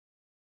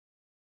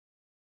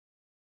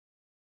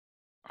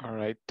All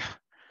right.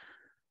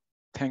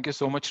 Thank you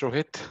so much,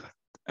 Rohit.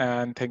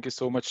 And thank you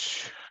so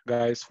much,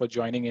 guys, for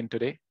joining in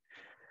today.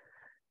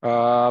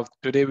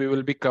 Today, we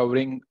will be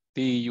covering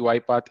the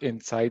UiPath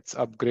Insights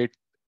Upgrade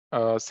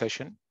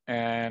session.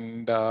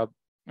 And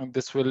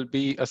this will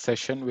be a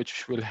session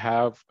which will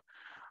have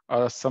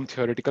some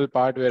theoretical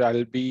part where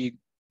I'll be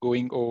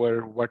going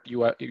over what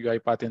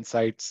UiPath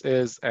Insights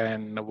is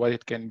and what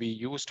it can be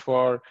used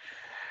for.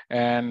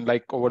 And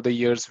like over the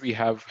years, we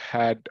have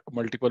had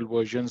multiple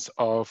versions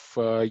of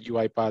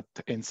UiPath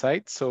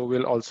Insights. So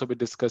we'll also be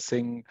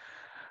discussing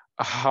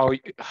how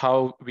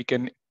we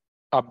can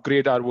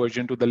upgrade our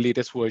version to the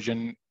latest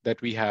version that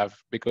we have.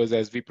 Because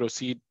as we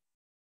proceed,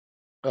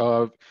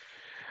 uh,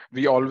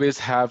 we always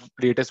have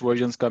latest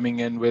versions coming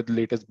in with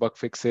latest bug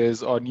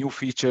fixes or new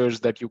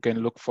features that you can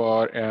look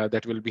for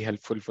that will be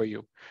helpful for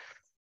you.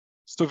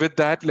 So with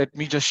that, let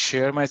me just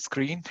share my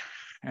screen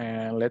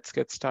and let's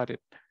get started.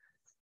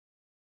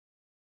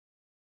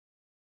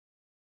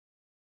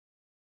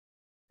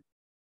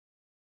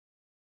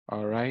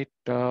 All right,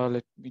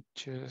 let me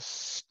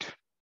just,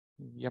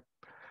 yep,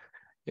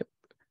 yep.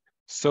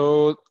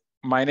 So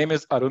my name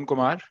is Arun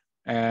Kumar,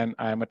 and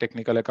I am a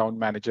technical account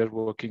manager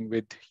working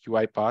with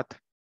UiPath.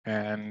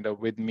 And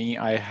with me,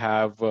 I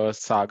have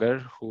Sagar,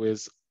 who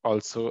is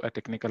also a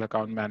technical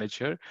account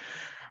manager.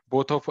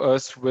 Both of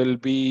us will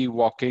be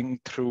walking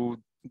through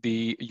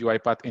the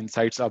UiPath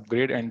Insights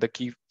upgrade and the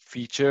key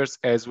features,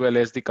 as well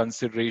as the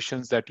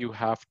considerations that you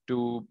have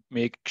to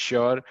make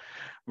sure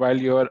while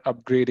you're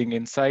upgrading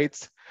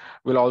Insights.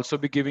 We'll also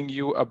be giving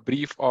you a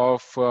brief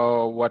of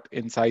what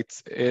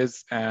Insights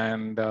is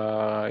and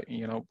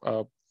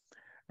what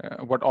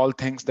all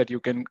things that you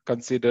can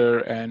consider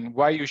and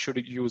why you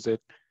should use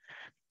it.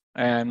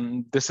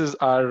 And this is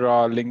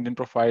our LinkedIn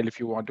profile. If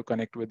you want to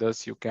connect with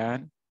us, you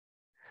can.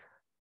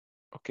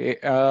 Okay.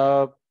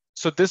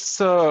 So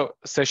this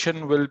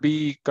session will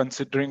be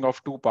considering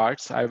of two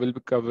parts. I will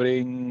be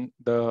covering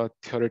the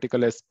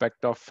theoretical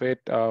aspect of it,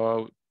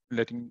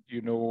 letting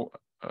you know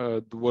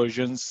the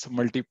versions,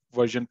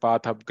 multi-version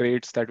path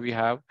upgrades that we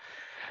have.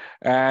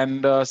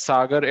 And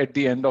Sagar at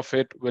the end of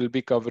it will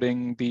be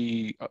covering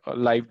the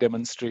live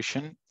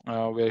demonstration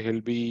where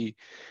he'll be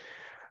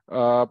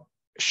uh,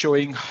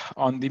 showing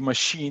on the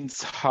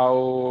machines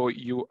how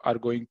you are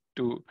going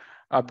to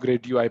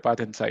upgrade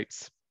UiPath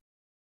Insights.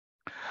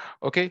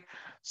 Okay,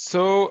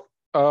 so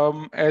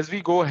as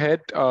we go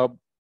ahead,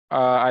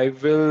 I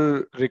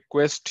will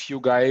request you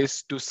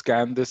guys to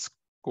scan this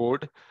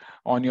code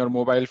on your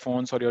mobile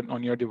phones or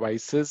on your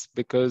devices,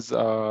 because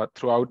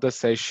throughout the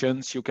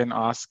sessions, you can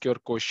ask your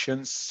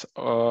questions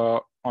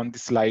on the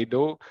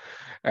Slido,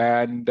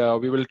 and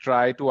we will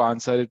try to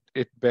answer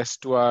it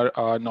best to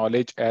our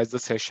knowledge as the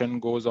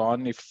session goes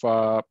on. If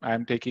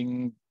I'm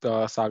taking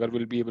the Sagar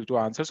will be able to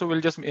answer, so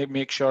we'll just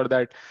make sure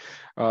that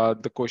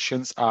the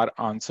questions are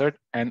answered.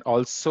 And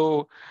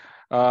also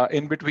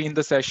in between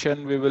the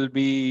session,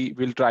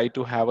 we'll try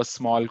to have a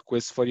small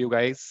quiz for you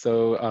guys.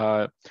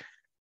 So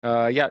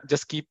yeah,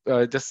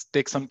 just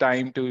take some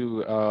time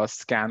to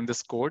scan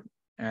this code,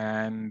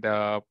 and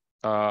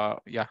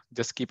yeah,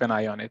 just keep an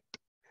eye on it.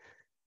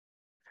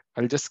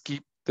 I'll just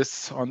keep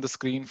this on the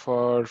screen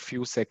for a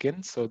few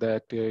seconds so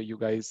that you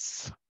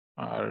guys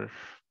are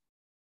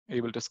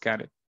able to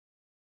scan it.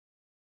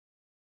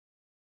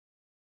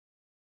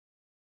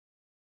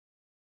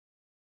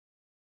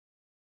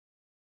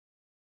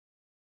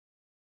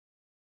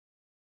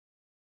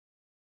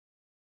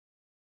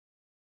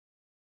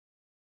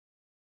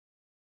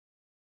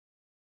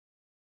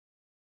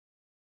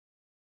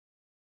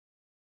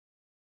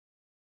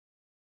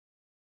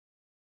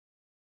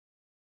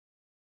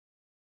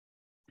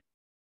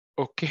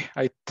 Okay,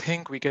 I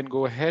think we can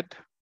go ahead.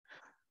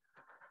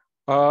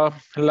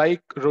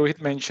 Like Rohit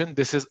mentioned,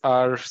 this is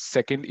our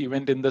second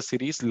event in the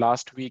series.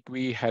 Last week,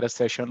 we had a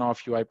session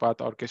of UiPath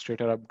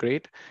Orchestrator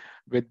Upgrade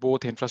with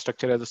both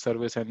infrastructure as a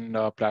service and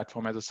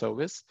platform as a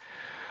service.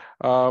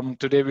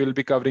 Today, we'll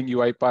be covering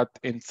UiPath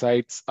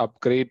Insights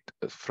Upgrade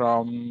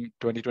from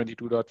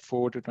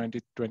 2022.4 to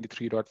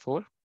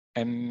 2023.4.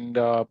 And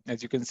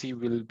as you can see,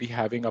 we'll be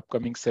having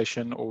upcoming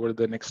session over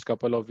the next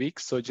couple of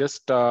weeks. So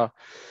just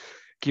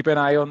keep an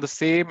eye on the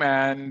same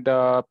and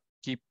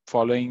keep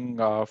following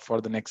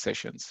for the next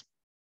sessions.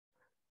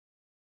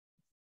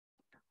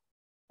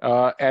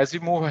 As we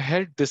move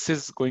ahead, this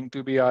is going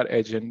to be our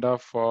agenda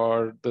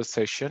for the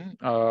session.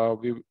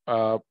 We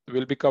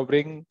will be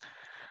covering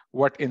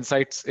what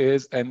Insights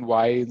is and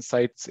why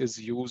Insights is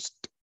used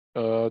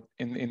in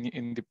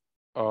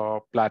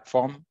the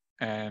platform,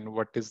 and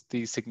what is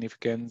the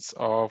significance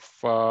of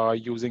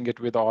using it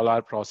with all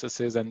our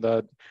processes and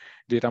the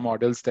data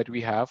models that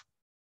we have.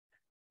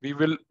 We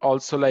will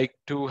also like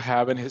to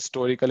have an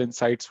historical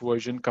Insights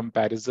version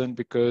comparison,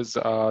 because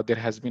there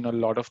has been a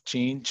lot of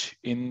change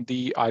in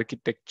the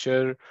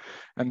architecture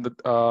and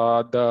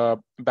the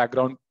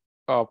background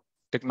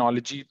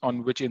technology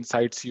on which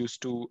Insights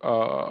used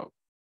to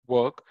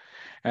work,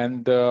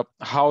 and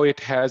how it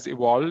has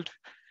evolved.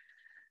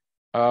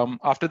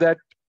 After that,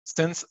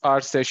 since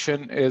our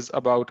session is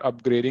about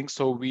upgrading,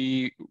 so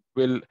we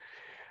will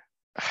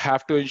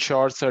have to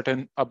ensure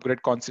certain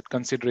upgrade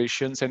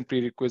considerations and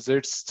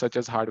prerequisites such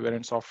as hardware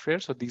and software.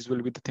 So these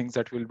will be the things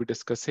that we'll be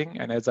discussing.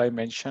 And as I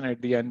mentioned,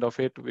 at the end of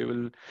it, we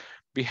will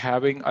be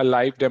having a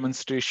live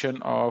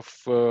demonstration of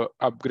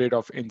upgrade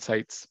of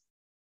insights.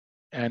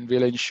 And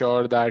we'll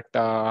ensure that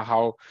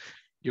how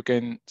you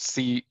can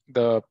see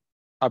the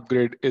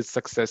upgrade is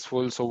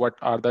successful. So what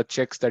are the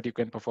checks that you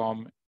can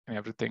perform and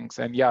everything.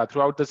 And yeah,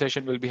 throughout the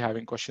session, we'll be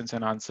having questions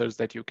and answers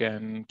that you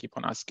can keep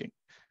on asking.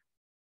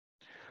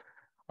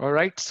 All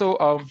right,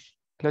 so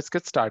let's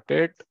get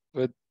started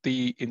with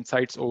the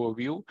insights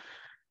overview.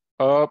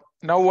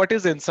 Now, what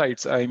is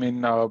insights? I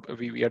mean,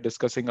 we are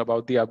discussing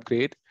about the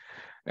upgrade.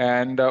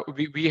 And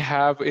we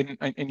have in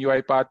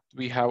UiPath,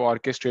 we have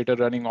Orchestrator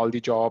running all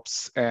the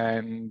jobs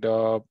and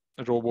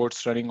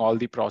robots running all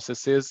the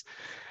processes.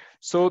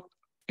 So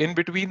in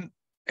between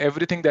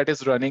everything that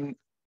is running,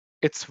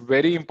 it's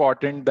very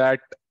important that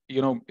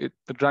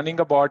running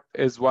a bot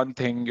is one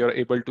thing. You're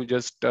able to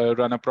just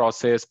run a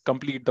process,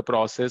 complete the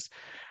process.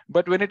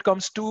 But when it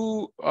comes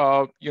to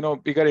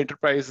bigger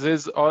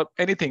enterprises or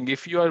anything,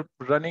 if you are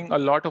running a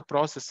lot of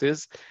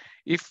processes,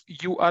 if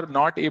you are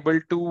not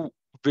able to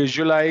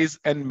visualize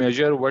and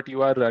measure what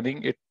you are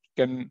running, it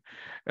can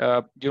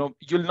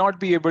you'll not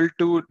be able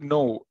to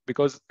know,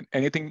 because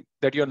anything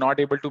that you're not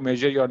able to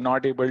measure, you're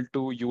not able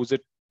to use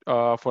it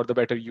for the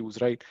better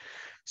use, right?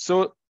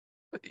 So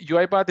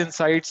UiPath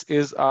Insights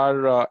is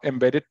our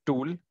embedded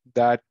tool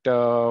that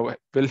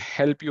will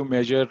help you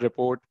measure,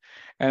 report,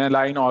 and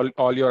align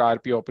all your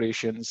RP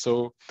operations.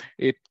 So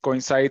it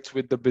coincides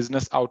with the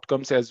business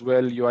outcomes as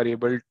well. You are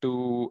able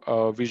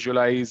to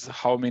visualize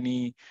how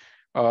many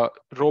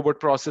robot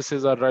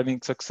processes are running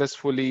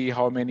successfully,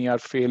 how many are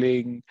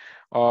failing,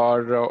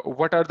 or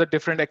what are the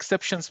different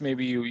exceptions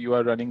maybe you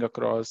are running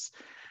across,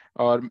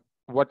 or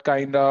what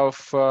kind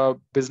of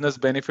business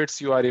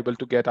benefits you are able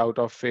to get out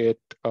of it.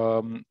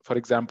 For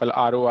example,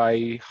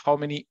 ROI, how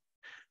many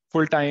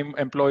full-time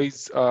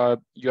employees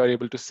you are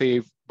able to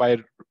save by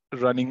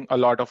running a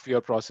lot of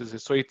your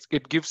processes. So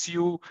it gives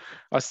you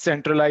a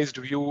centralized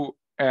view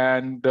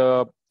and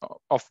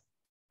of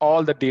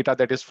all the data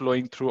that is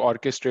flowing through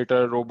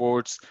Orchestrator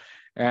robots,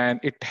 and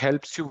it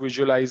helps you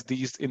visualize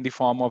these in the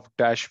form of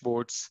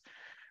dashboards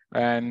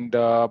and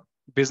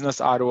business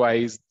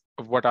ROIs.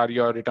 What are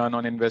your return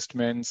on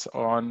investments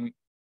on,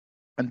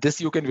 and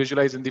this you can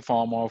visualize in the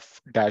form of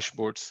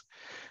dashboards.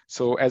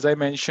 So as I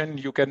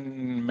mentioned, you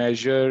can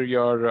measure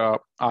your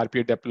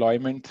RPA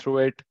deployment through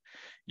it.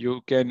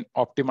 You can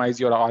optimize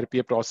your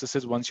RPA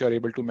processes once you're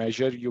able to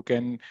measure. You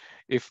can,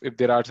 if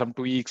there are some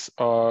tweaks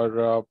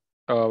or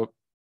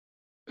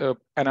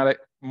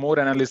more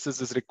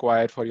analysis is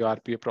required for your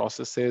RPA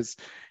processes,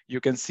 you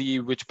can see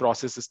which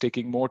process is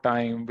taking more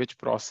time, which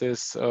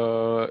process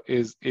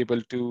is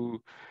able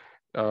to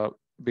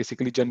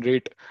basically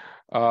generate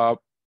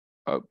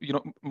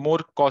more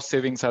cost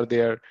savings are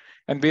there.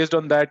 And based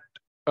on that,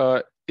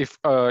 if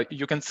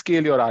you can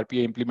scale your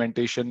RPA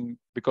implementation,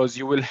 because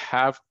you will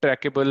have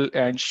trackable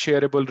and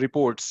shareable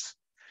reports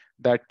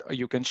that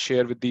you can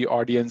share with the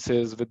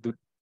audiences,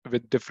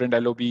 with different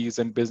LOBs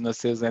and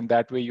businesses, and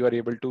that way you are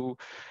able to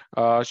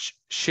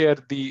share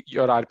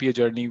your RPA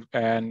journey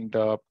and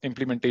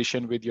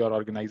implementation with your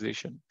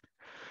organization.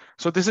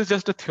 So this is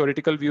just a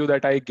theoretical view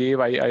that I gave.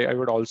 I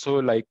would also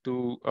like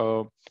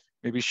to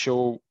maybe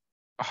show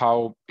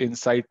how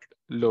Insight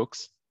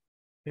looks.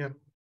 Yeah.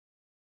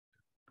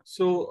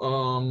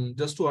 So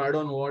just to add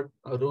on what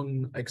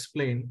Arun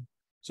explained,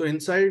 so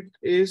Insight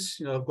is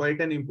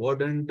quite an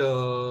important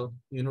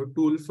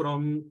tool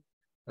from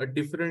a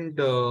different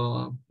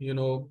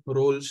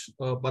roles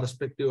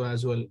perspective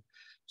as well.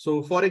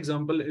 So for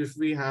example, if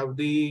we have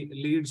the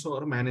leads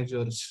or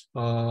managers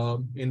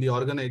in the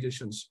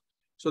organizations,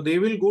 so they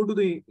will go to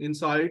the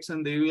insights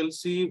and they will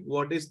see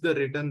what is the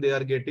return they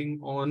are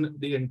getting on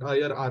the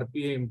entire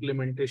RPA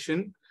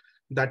implementation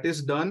that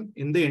is done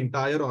in the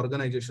entire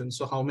organization.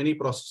 So how many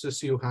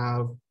processes you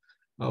have,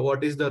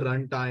 what is the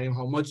runtime,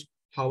 how much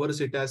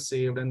hours it has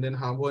saved, and then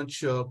how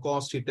much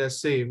cost it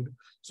has saved.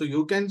 So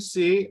you can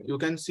see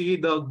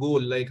the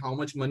goal, like how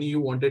much money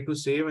you wanted to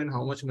save and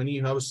how much money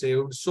you have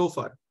saved so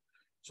far.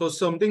 So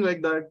something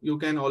like that, you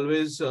can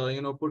always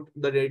put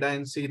the data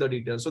and see the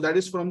details. So that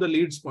is from the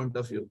leads point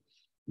of view.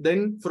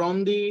 Then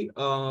from the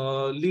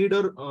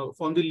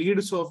from the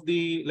leads of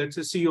the, let's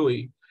say,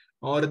 COE,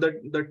 or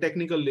the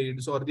technical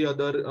leads or the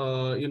other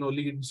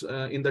leads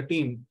in the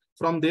team,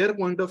 from their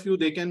point of view,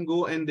 they can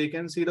go and they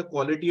can see the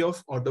quality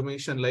of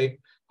automation, like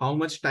how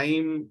much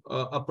time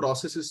a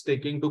process is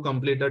taking to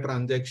complete a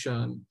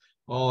transaction,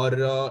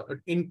 or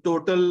in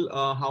total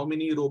how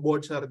many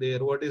robots are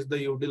there, what is the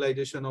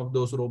utilization of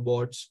those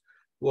robots,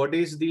 what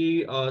is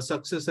the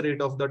success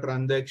rate of the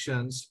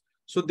transactions.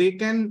 So they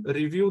can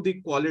review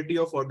the quality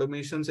of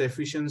automations,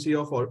 efficiency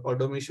of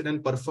automation,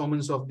 and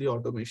performance of the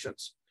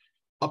automations.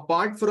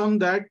 Apart from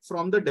that,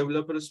 from the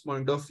developer's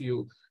point of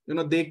view,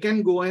 they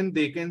can go and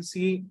they can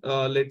see,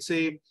 let's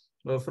say,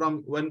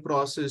 from one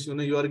process,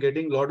 you are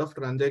getting a lot of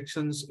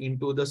transactions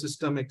into the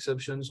system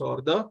exceptions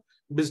or the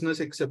business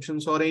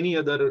exceptions or any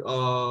other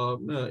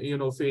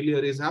failure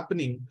is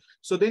happening.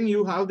 So then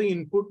you have the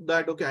input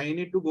that, okay, I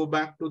need to go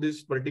back to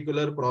this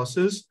particular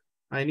process.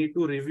 I need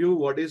to review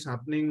what is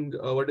happening,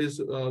 what is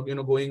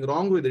going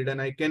wrong with it,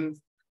 and I can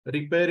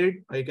repair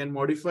it, I can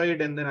modify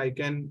it, and then I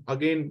can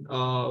again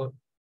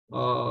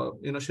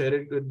share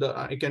it with the,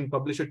 I can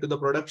publish it to the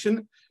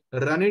production,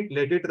 run it,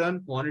 let it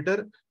run,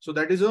 monitor. So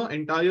that is an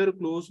entire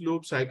closed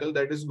loop cycle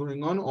that is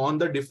going on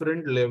the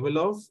different level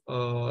of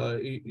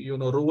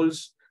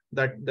roles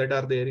that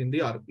are there in the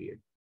RPA.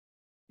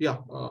 Yeah,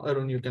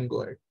 Arun, you can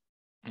go ahead.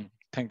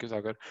 Thank you,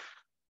 Sagar.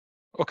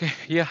 Okay,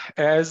 yeah,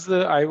 as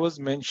I was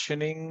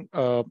mentioning,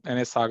 and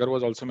as Sagar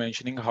was also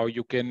mentioning, how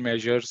you can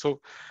measure. So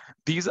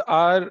these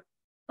are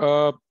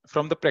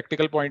from the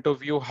practical point of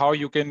view, how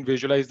you can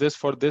visualize this.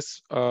 For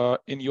this,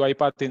 in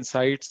UiPath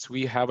Insights,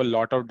 we have a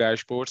lot of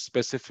dashboards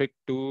specific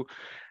to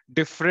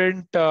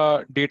different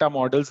data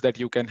models that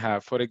you can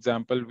have. For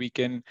example, we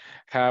can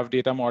have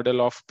data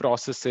model of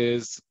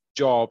processes,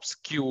 jobs,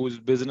 queues,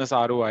 business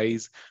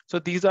ROIs. So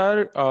these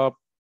are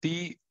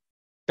the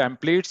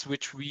templates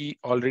which we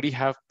already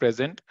have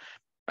present.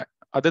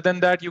 Other than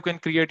that, you can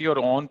create your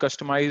own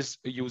customized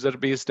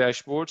user-based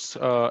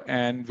dashboards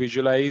and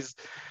visualize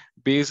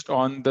based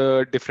on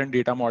the different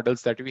data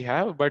models that we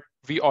have. But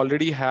we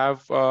already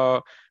have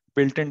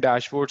built-in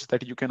dashboards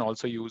that you can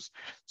also use.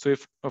 So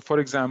if, for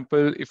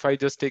example, if I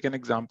just take an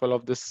example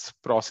of this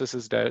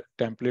processes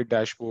template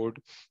dashboard,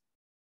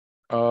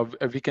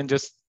 we can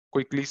just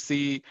quickly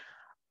see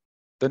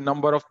the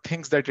number of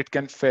things that it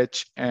can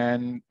fetch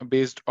and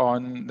based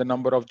on the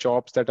number of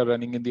jobs that are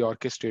running in the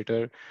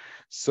orchestrator.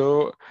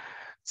 So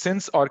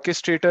since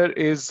orchestrator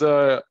is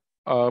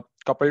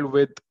coupled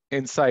with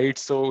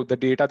insights, so the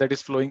data that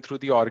is flowing through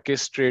the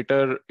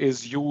orchestrator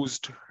is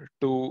used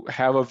to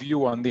have a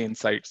view on the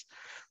insights.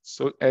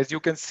 So as you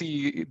can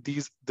see,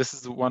 this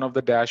is one of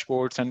the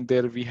dashboards, and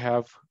there we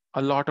have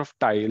a lot of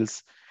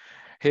tiles.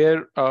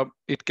 Here,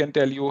 it can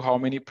tell you how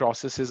many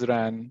processes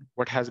ran,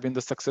 what has been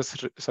the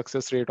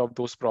success rate of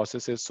those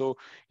processes. So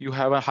you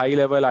have a high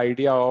level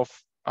idea of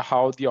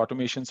how the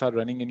automations are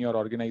running in your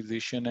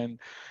organization and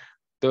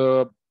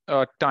the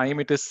time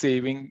it is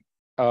saving.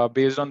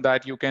 Based on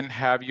that, you can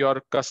have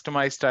your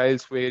customized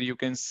styles where you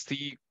can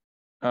see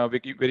where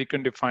you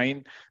can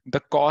define the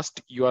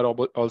cost you are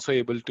also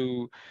able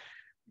to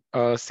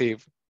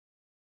save.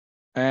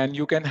 And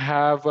you can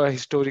have a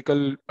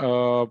historical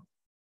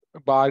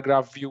bar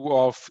graph view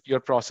of your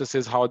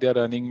processes, how they're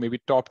running, maybe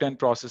top 10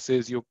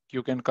 processes. You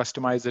can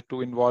customize it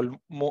to involve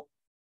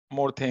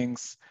more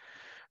things,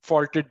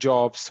 faulted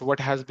jobs, what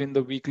has been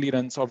the weekly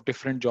runs of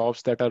different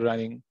jobs that are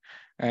running,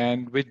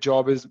 and which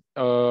job is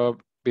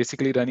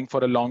basically running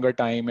for a longer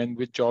time and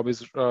which job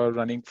is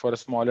running for a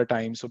smaller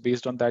time. So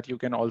based on that, you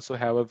can also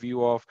have a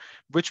view of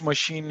which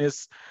machine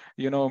is,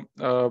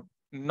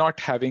 not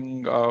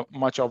having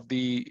much of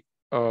the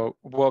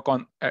work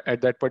on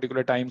at that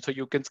particular time. So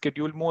you can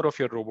schedule more of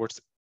your robots.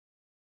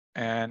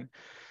 And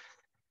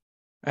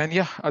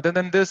yeah, other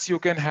than this, you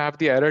can have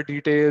the error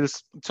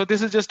details. So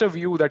this is just a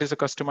view that is a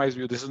customized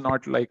view. This is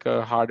not like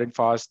a hard and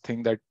fast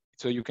thing that,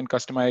 so you can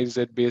customize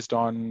it based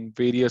on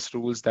various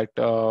rules that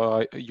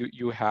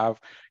you have.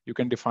 You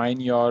can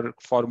define your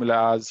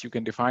formulas, you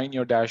can define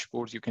your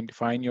dashboards, you can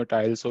define your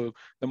tiles. So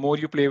the more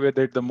you play with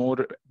it, the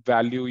more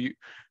value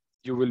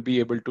you will be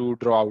able to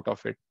draw out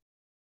of it.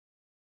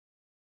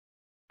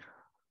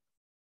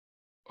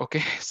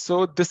 Okay,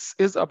 so this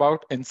is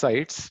about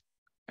insights.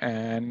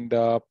 And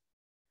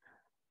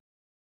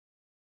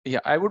yeah,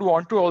 I would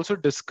want to also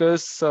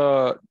discuss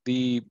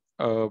the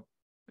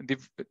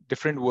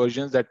different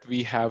versions that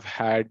we have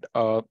had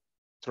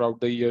throughout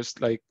the years,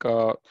 like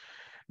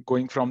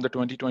going from the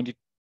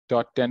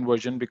 2020.10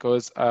 version,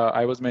 because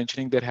I was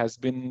mentioning there has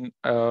been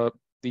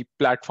the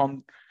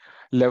platform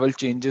level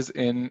changes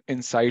in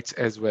insights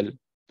as well.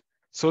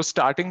 So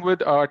starting with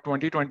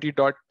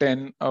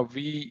 2020.10,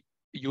 we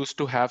used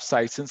to have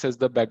Sisense as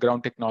the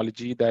background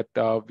technology that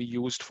we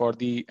used for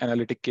the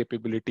analytic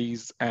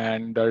capabilities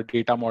and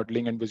data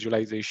modeling and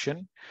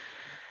visualization.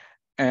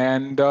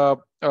 And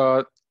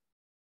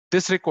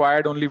this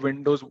required only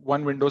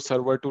one Windows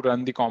server to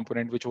run the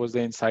component, which was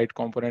the Insight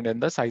component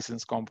and the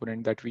Sisense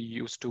component that we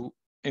used to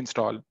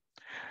install.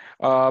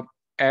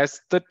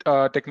 As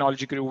the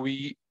technology grew,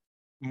 we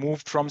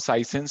moved from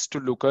Sisense to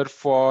Looker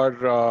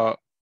for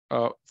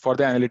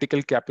the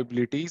analytical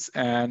capabilities.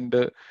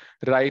 And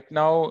right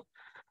now,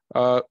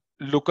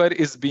 Looker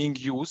is being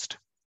used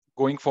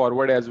going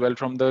forward as well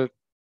from the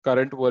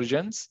current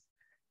versions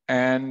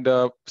and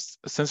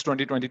since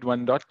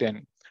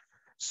 2021.10.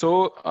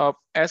 So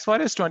as far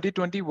as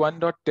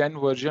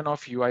 2021.10 version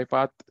of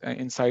UiPath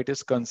Insight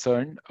is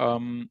concerned,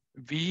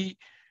 we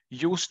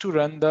used to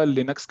run the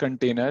Linux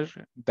container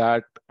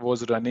that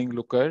was running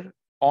Looker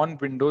on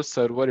Windows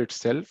Server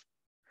itself.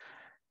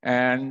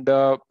 And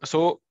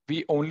so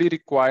we only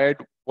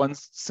required one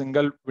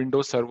single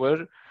Windows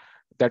server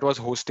that was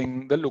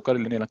hosting the Looker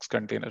Linux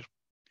container.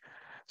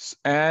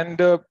 And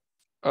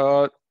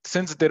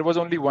since there was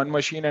only one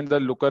machine and the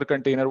Looker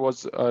container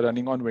was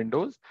running on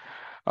Windows,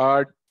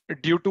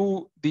 due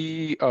to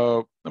the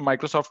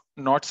Microsoft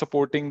not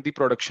supporting the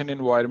production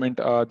environment,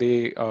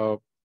 they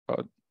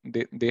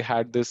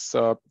had this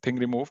thing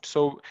removed.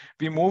 So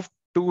we moved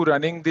to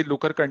running the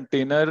Looker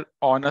container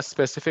on a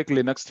specific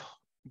Linux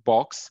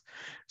box.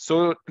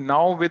 So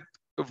now with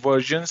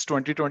versions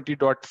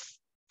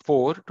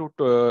 2020.4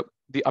 to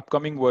the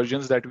upcoming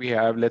versions that we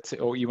have, let's say,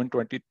 or even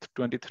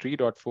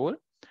 2023.4,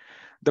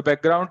 the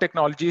background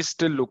technology is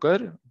still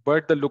Looker,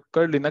 but the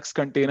Looker Linux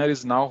container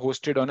is now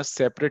hosted on a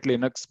separate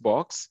Linux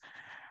box.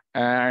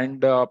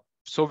 And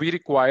so we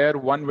require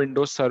one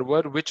Windows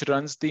server which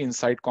runs the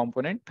Insight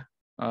component,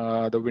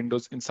 the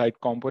Windows Insight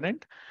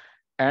component,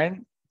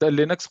 and the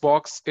Linux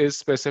box is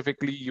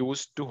specifically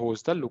used to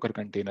host the Looker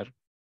container.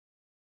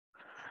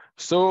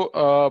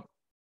 So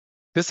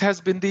this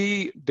has been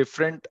the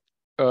different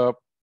uh,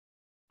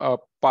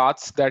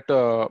 paths that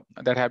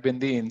have been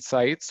the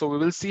insights. So we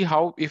will see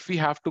how, if we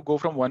have to go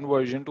from one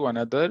version to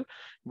another,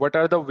 what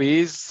are the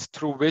ways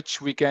through which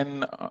we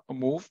can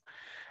move.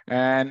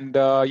 And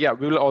yeah,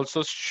 we will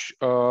also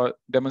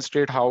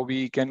demonstrate how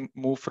we can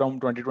move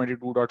from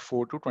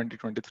 2022.4 to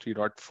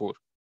 2023.4.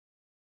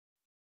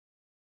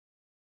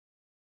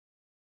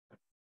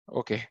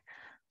 Okay.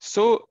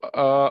 So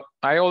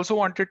I also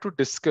wanted to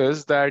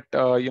discuss that,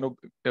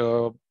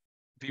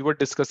 we were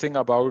discussing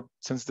about,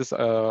 since this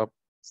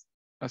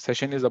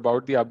session is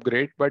about the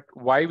upgrade, but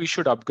why we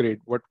should upgrade,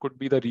 what could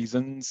be the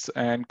reasons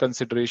and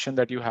consideration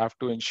that you have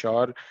to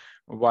ensure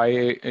why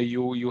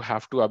you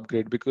have to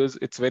upgrade, because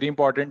it's very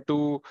important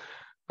to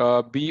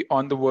be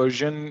on the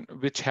version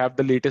which have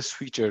the latest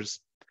features.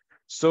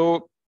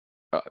 So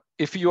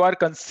if you are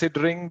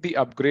considering the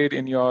upgrade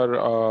in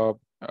your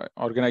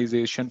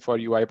organization for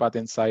UiPath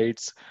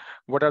Insights,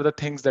 what are the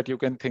things that you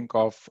can think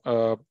of?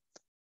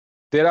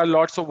 There are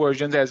lots of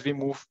versions as we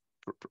move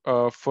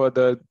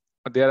further.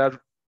 There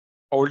are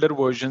older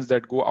versions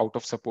that go out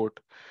of support.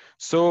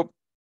 So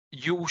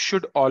you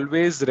should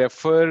always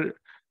refer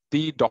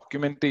the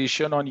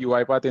documentation on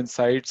UiPath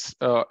Insights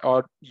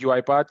or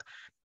UiPath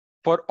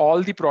for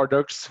all the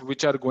products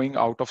which are going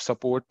out of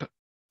support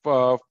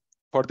uh,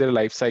 for their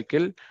life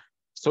cycle.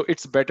 So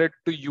it's better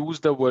to use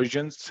the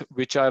versions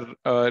which are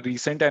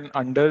recent and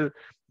under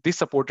the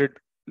supported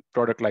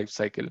product life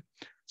cycle.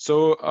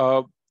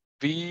 So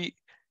we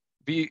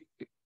we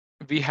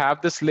we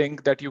have this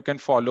link that you can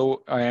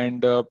follow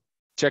and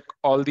check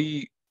all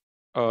the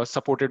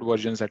supported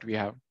versions that we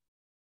have.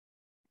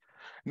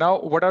 Now,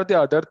 what are the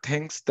other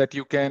things that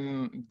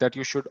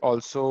you should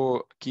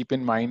also keep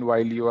in mind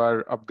while you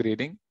are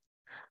upgrading?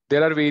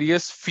 There are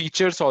various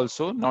features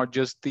also, not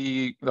just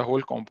the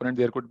whole component.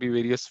 There could be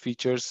various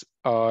features.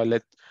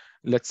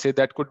 Let's say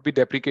that could be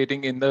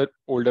deprecating in the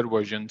older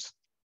versions.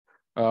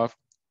 Uh,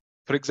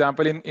 for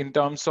example, in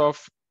terms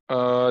of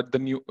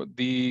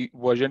the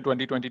version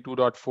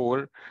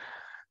 2022.4,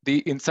 the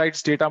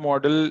insights data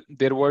model,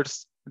 there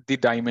was the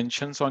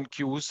dimensions on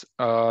queues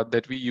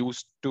that we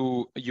used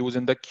to use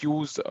in the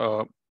queues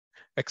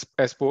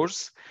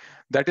exports.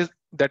 That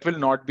will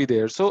not be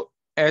there. So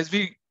as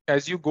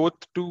you go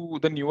to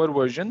the newer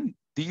version,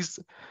 these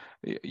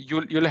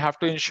you'll have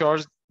to ensure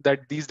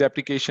that these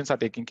deprecations are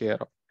taken care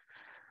of.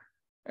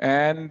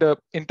 And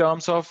in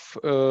terms of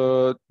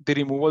the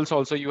removals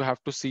also, you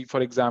have to see,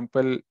 for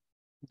example,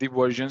 the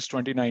versions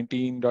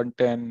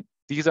 2019.10.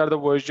 These are the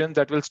versions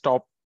that will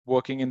stop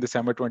working in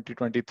December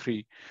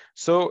 2023.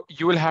 So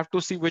you will have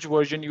to see which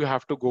version you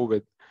have to go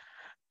with.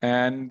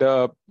 And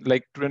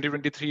like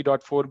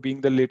 2023.4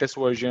 being the latest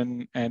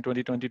version and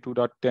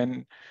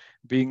 2022.10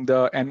 being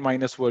the n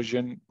minus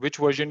version, which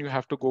version you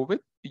have to go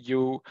with?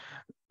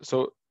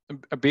 So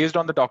based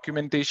on the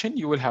documentation,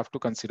 you will have to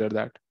consider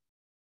that.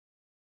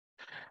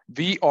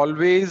 We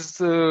always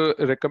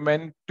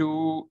recommend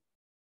to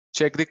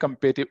check the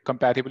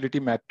compatibility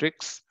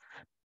metrics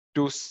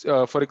to,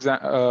 for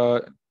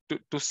example,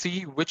 to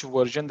see which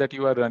version that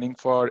you are running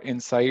for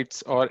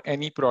Insights or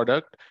any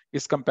product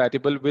is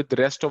compatible with the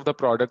rest of the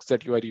products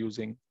that you are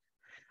using.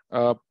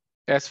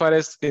 As far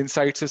as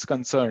Insights is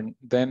concerned,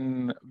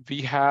 then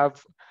we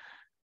have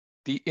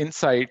the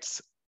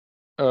Insights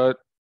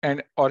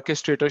and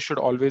Orchestrator should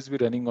always be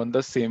running on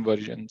the same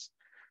versions.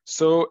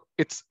 So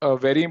it's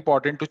very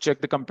important to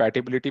check the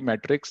compatibility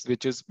metrics,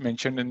 which is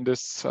mentioned in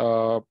this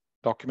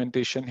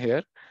documentation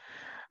here,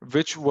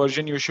 which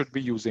version you should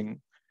be using.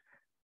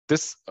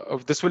 This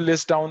will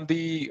list down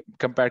the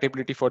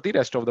compatibility for the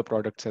rest of the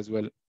products as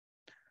well.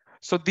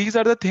 So these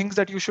are the things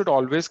that you should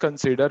always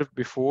consider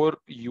before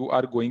you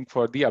are going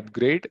for the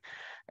upgrade,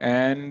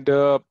 and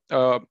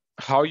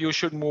how you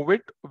should move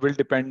it will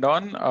depend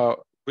on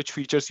which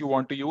features you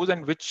want to use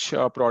and which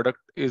product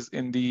is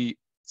in the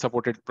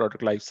supported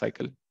product life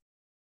cycle.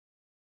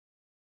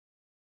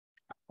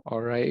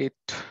 All right.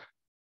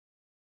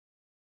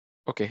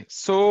 Okay,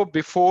 so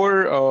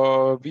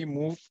before we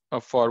move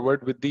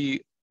forward with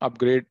the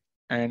upgrade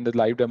and the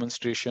live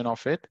demonstration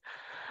of it,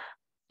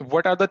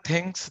 what are the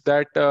things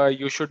that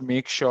you should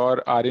make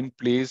sure are in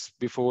place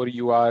before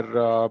you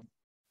are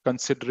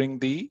considering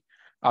the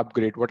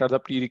upgrade? What are the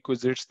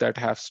prerequisites that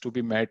has to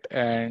be met,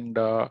 and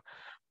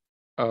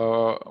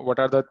what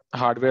are the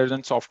hardware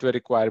and software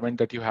requirement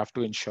that you have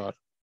to ensure.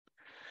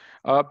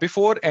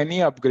 Before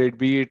any upgrade,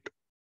 be it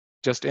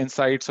just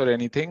insights or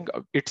anything,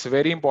 it's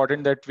very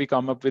important that we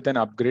come up with an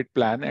upgrade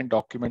plan and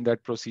document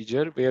that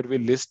procedure where we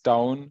list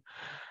down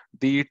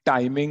the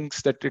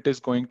timings that it is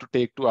going to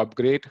take to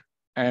upgrade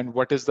and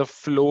what is the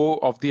flow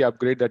of the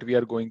upgrade that we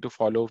are going to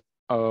follow.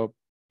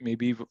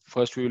 Maybe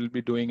first we will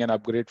be doing an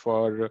upgrade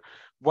for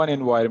one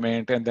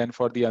environment and then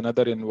for the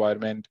another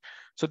environment.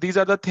 So these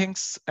are the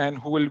things, and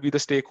who will be the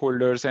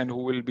stakeholders and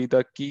who will be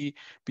the key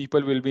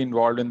people will be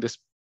involved in this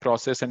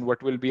process and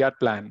what will be our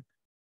plan.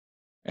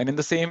 And in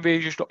the same way,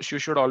 you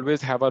should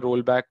always have a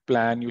rollback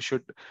plan. You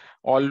should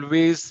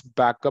always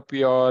back up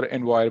your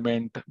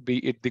environment, be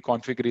it the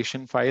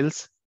configuration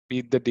files, be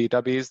it the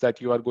database that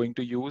you are going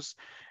to use,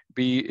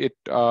 be it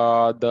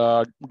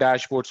the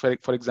dashboards,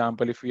 for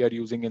example, if we are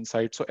using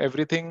Insight. So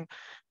everything,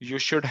 you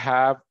should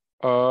have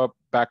a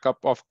backup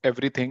of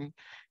everything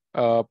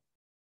uh,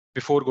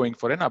 before going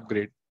for an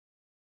upgrade.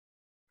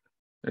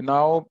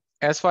 Now,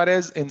 as far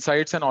as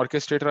Insights and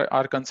Orchestrator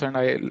are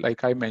concerned,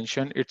 like I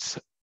mentioned, it's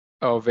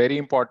very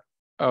important.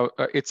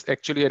 It's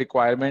actually a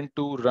requirement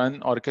to run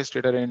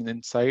Orchestrator and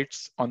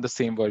Insights on the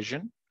same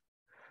version.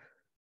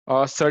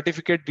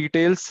 Certificate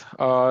details,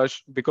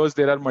 because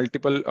there are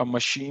multiple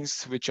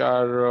machines which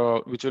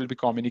will be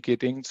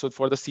communicating. So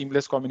for the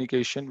seamless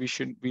communication,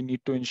 we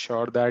need to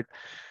ensure that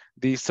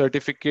the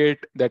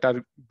certificate that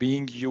are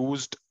being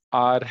used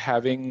are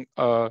having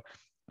are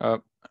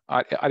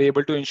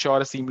able to ensure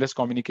a seamless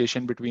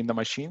communication between the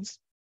machines.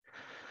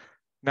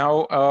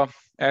 Now,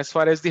 as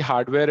far as the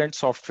hardware and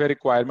software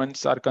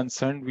requirements are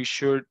concerned, we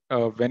should,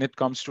 when it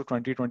comes to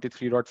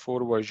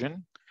 2023.4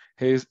 version,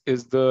 here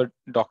is the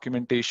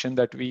documentation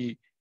that we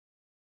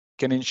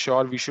can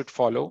ensure we should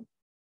follow.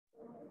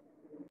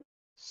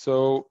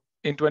 So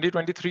in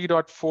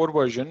 2023.4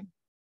 version,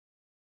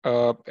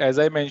 as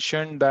I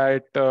mentioned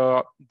that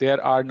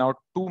there are now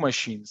two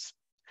machines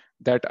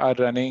that are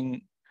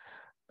running.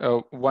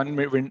 One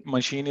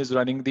machine is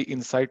running the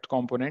Insight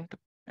component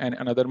and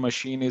another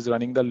machine is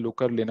running the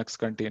Looker Linux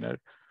container.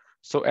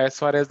 So as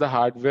far as the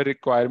hardware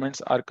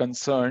requirements are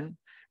concerned,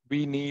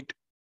 we need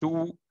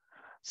two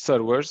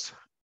servers.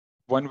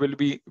 One will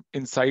be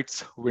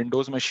Insight's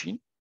Windows machine.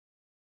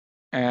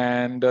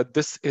 And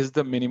this is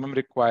the minimum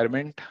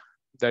requirement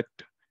that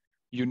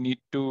you need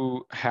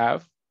to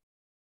have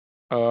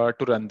to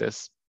run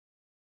this.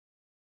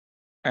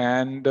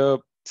 And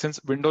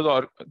since Windows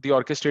or the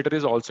orchestrator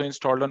is also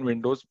installed on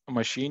Windows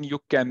machine, you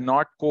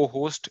cannot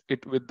co-host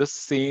it with the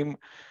same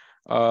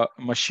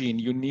machine.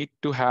 You need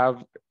to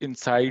have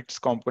Insights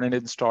component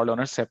installed on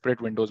a separate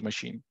Windows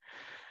machine.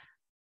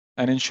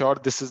 And ensure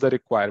this is the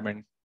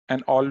requirement.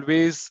 And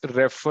always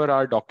refer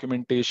our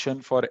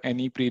documentation for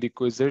any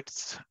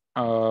prerequisites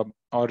or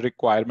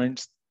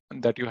requirements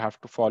that you have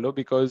to follow,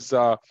 because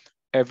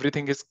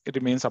everything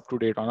remains up to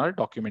date on our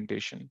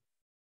documentation.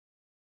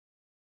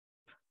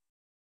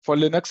 For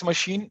Linux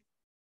machine,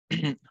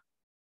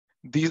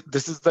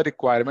 this is the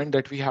requirement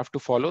that we have to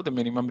follow, the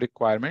minimum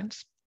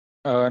requirements.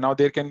 Now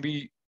there can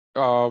be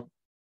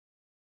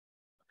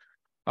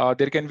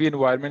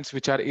environments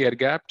which are air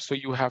gapped, so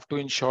you have to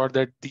ensure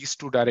that these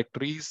two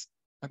directories,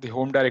 the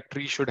home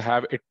directory should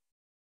have at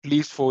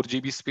least 4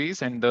 GB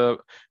space, and the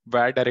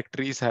var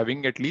directory is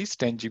having at least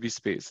 10 GB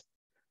space.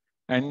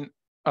 And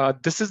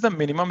this is the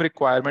minimum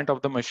requirement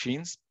of the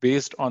machines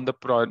based on the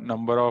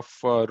number of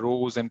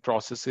rows and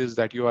processes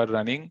that you are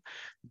running.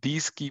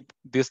 This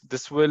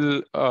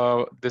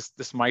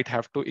might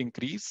have to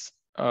increase,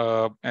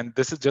 and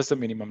this is just a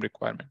minimum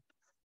requirement.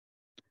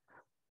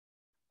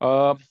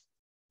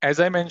 As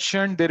I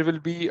mentioned, there will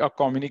be a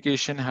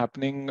communication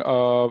happening,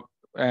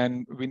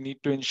 and we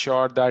need to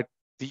ensure that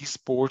these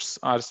ports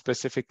are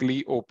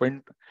specifically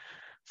opened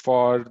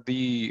for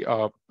the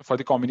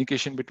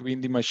communication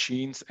between the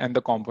machines and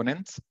the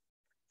components.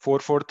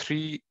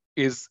 443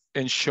 is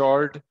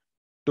ensured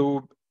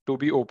to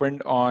be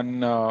opened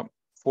on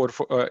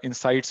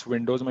Insight's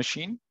Windows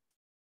machine,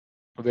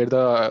 where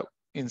the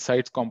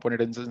Insights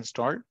component is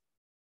installed.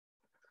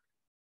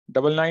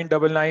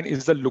 9999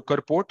 is the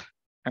Looker port,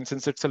 and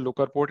since it's a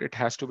Looker port, it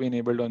has to be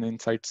enabled on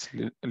Insight's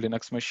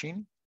Linux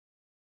machine.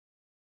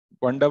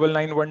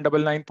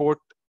 199 port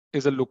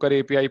is a Looker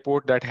API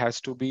port that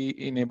has to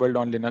be enabled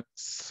on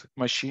Linux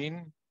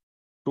machine.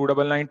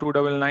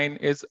 299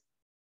 is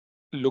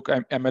Look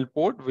ML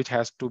port, which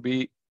has to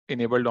be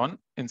enabled on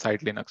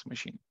Insight Linux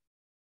machine.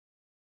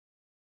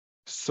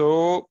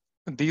 So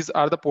these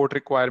are the port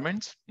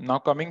requirements. Now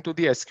coming to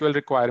the SQL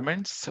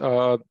requirements,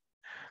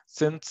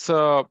 since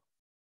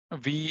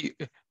we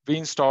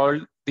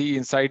installed the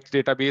Insight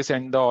database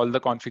and all the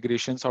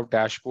configurations of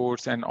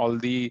dashboards and all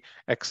the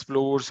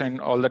explores and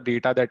all the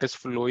data that is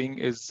flowing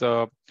is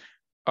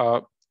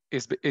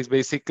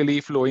basically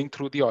flowing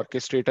through the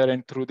orchestrator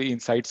and through the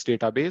Insights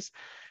database.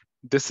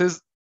 This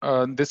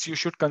you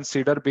should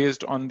consider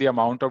based on the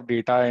amount of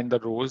data and the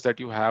rows that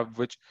you have,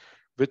 which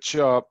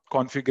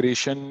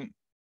configuration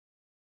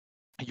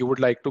you would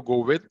like to go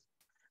with.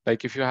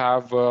 Like if you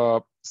have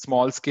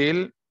small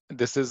scale,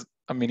 this is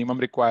a minimum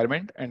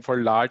requirement, and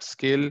for large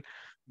scale,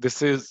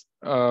 this is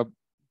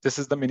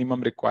the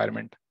minimum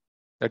requirement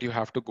that you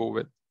have to go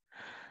with.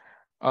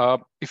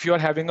 If you are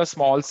having a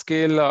small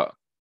scale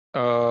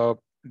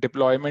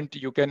deployment,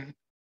 you can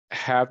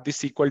have the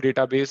SQL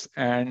database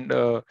and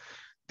the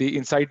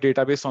Insight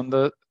database on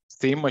the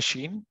same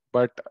machine.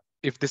 But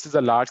if this is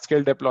a large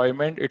scale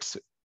deployment, it's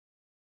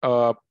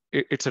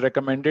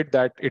recommended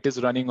that it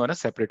is running on a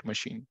separate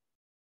machine.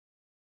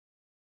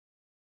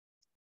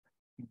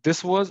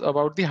 This was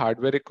about the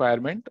hardware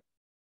requirement.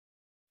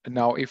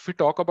 Now, if we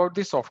talk about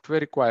the software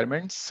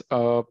requirements,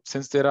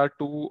 since there are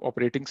two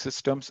operating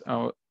systems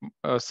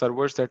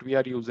servers that we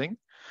are using,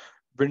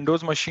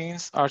 Windows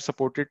machines are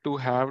supported to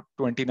have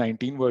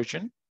 2019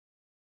 version,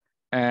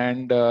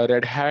 and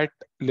Red Hat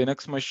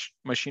Linux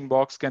machine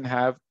box can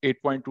have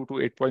 8.2 to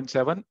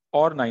 8.7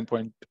 or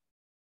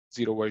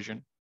 9.0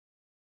 version.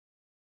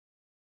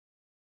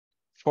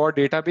 For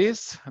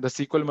database, the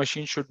SQL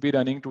machine should be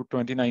running to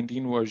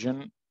 2019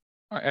 version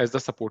as the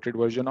supported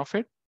version of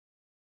it.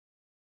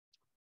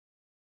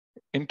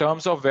 In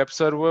terms of web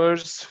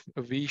servers,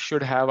 we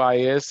should have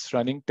IIS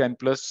running 10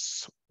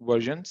 plus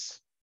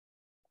versions.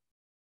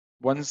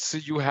 Once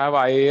you have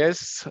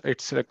IIS,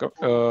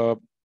 the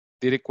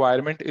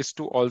requirement is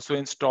to also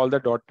install the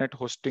 .NET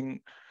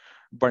hosting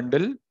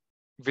bundle,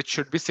 which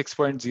should be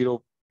 6.0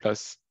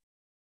 plus.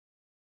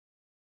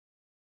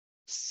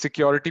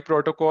 Security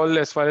protocol,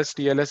 as far as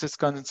TLS is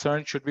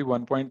concerned, should be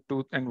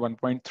 1.2 and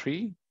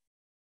 1.3.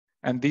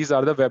 And these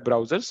are the web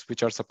browsers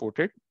which are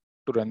supported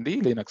to run the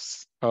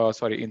Linux,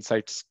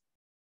 Insights.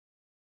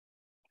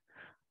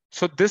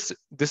 So this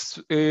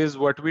is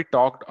what we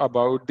talked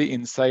about the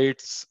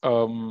Insights.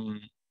 What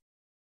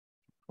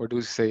do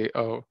you say?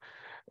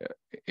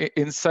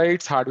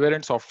 Insights, hardware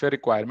and software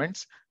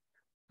requirements.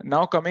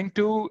 Now coming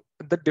to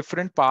the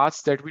different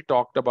paths that we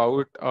talked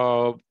about,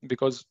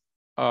 because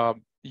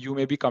you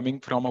may be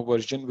coming from a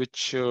version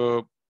which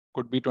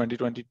could be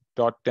 2020.10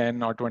 or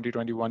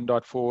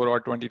 2021.4 or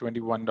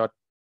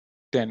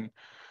 2021.10.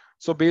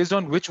 So based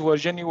on which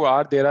version you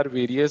are, there are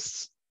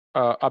various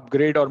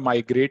upgrade or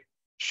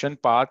migration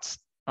paths,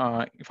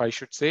 if I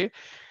should say,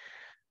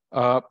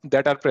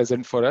 that are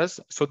present for us.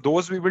 So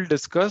those we will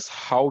discuss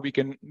how we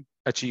can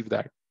achieve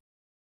that.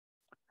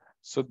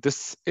 So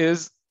this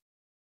is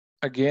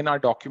again our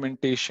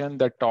documentation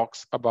that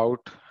talks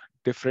about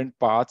different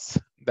paths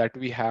that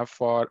we have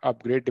for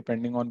upgrade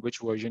depending on which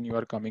version you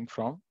are coming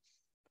from.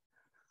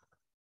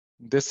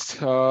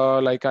 This,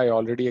 like I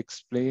already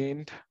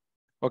explained.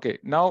 Okay,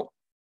 now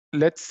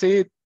let's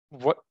say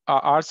what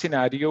our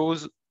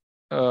scenarios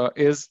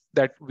is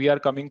that we are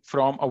coming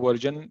from a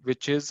version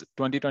which is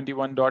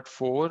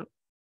 2021.4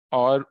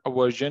 or a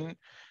version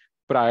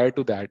prior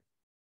to that.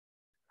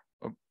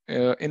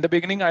 In the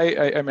beginning,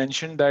 I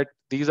mentioned that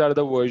these are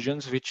the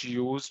versions which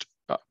used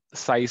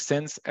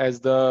Sisense as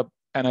the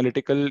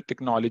analytical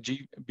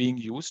technology being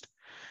used.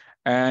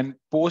 And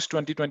post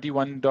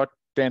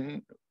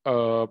 2021.10,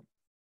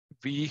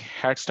 we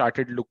had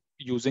started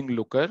using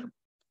Looker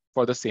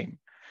for the same.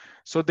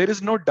 So there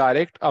is no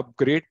direct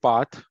upgrade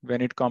path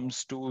when it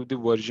comes to the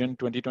version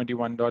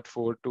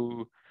 2021.4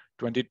 to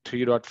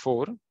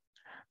 23.4.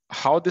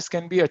 How this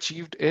can be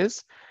achieved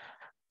is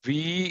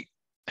we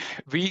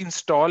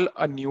install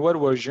a newer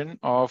version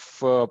of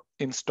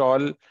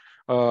install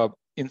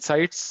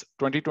Insights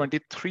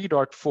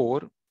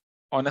 2023.4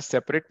 on a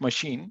separate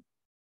machine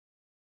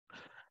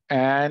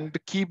and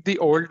keep the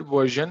old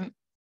version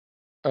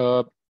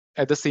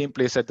at the same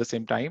place at the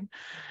same time.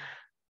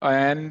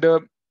 And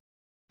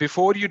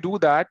before you do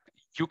that,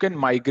 you can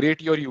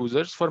migrate your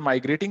users. For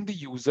migrating the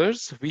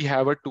users, we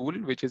have a tool,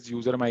 which is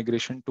user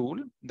migration tool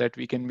that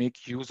we can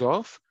make use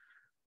of.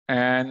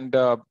 And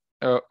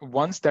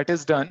once that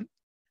is done,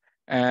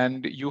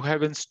 and you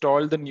have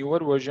installed the newer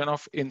version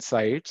of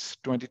Insights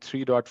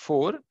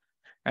 23.4,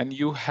 and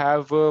you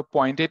have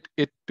pointed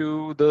it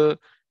to the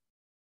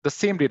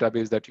same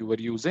database that you were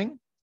using,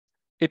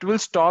 it will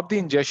stop the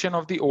ingestion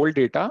of the old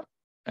data,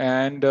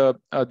 and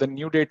the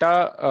new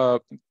data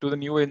to the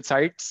new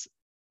Insights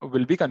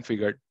will be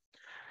configured.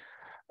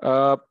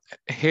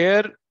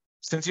 Here,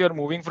 since you are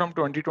moving from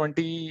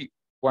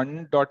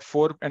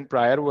 2021.4 and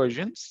prior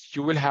versions,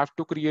 you will have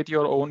to create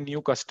your own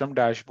new custom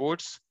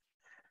dashboards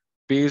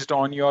based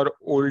on your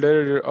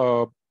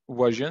older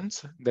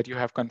versions that you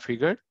have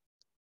configured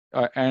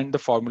and the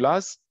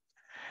formulas.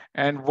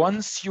 And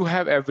once you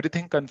have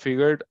everything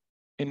configured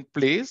in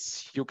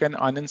place, you can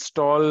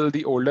uninstall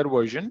the older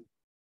version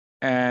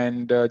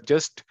and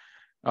just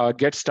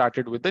get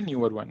started with the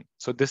newer one.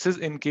 So this is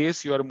in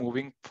case you are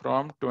moving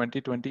from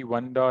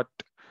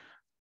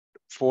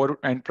 2021.4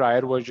 and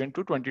prior version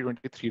to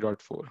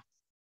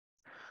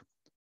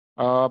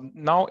 2023.4.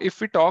 Now, if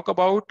we talk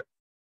about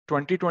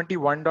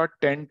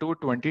 2021.10 to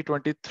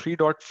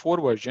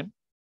 2023.4 version,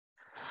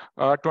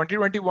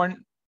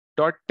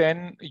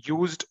 2021.10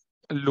 used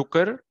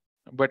Looker,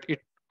 but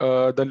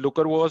the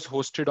Looker was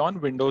hosted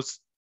on Windows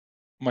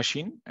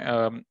machine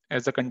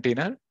as a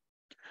container.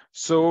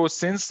 So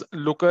since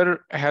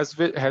Looker is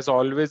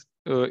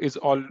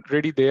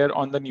already there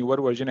on the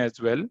newer version as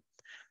well,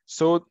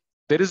 So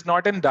there is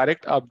not a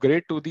direct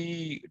upgrade to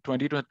the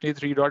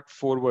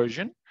 2023.4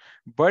 version,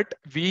 but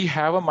we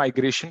have a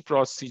migration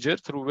procedure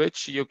through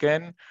which you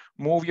can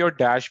move your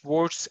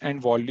dashboards and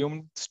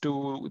volumes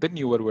to the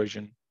newer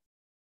version.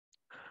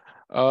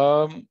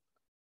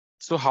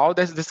 So how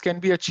this can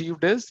be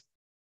achieved is,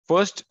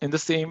 first, in the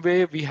same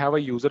way, we have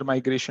a user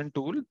migration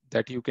tool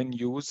that you can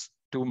use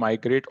to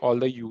migrate all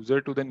the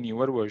user to the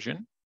newer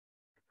version.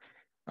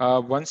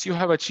 Once you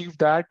have achieved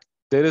that,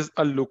 there is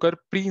a Looker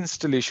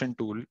pre-installation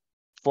tool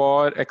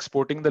for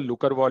exporting the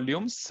Looker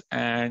volumes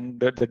and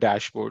the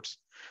dashboards.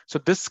 So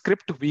this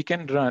script we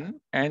can run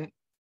and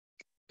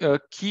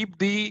keep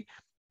the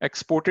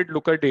exported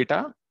Looker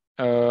data,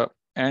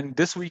 and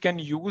this we can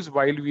use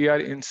while we are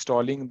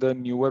installing the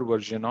newer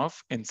version of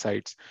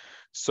Insights.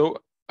 So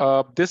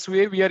this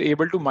way we are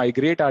able to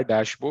migrate our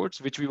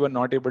dashboards, which we were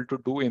not able to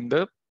do in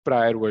the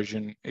prior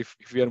version if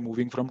we are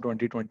moving from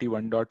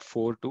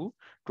 2021.4 to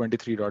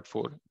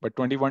 23.4. But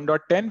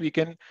 21.10, we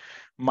can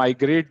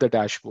migrate the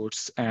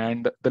dashboards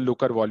and the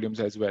Looker volumes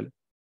as well.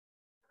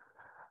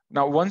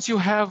 Now, once you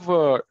have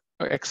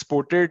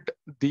exported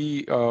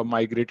the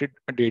migrated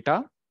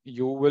data,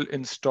 you will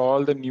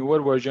install the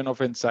newer version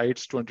of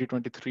Insights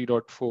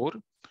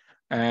 2023.4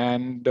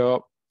 and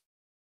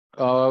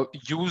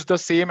use the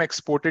same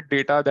exported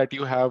data that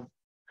you have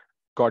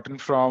gotten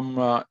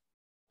from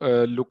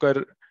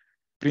Looker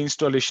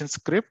pre-installation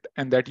script,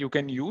 and that you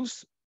can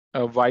use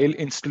while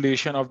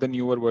installation of the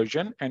newer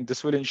version. And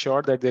this will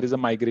ensure that there is a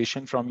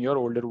migration from your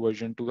older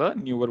version to the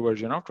newer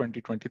version of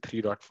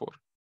 2023.4.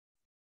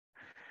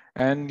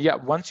 And yeah,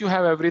 once you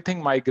have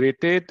everything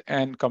migrated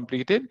and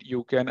completed,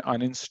 you can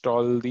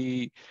uninstall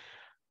the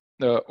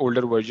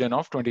older version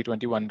of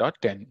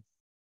 2021.10.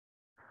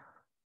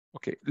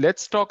 Okay,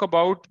 let's talk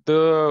about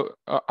the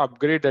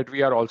upgrade that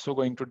we are also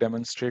going to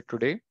demonstrate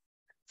today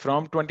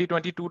from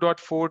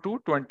 2022.4 to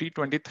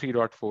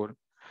 2023.4.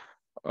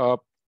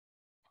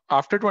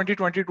 After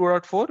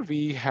 2022.4,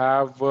 we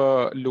have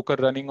Looker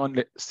running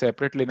on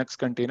separate Linux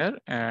container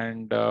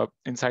and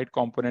inside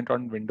component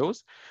on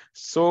Windows.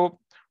 So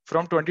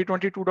from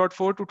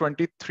 2022.4 to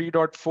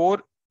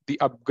 23.4, the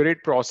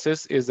upgrade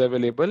process is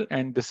available,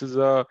 and this is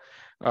a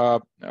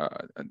there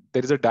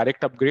is a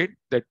direct upgrade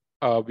that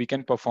we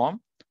can perform.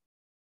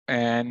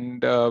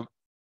 And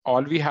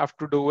all we have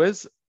to do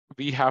is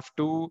we have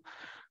to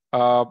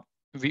have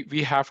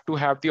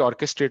the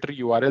orchestrator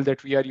URL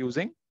that we are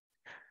using.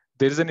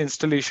 There is an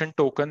installation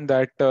token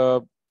that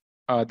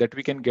that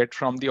we can get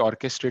from the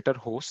orchestrator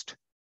host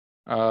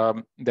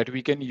that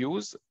we can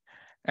use,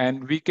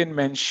 and we can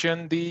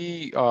mention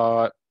the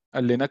a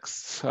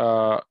Linux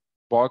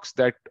box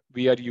that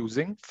we are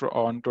using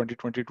on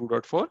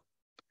 2022.4,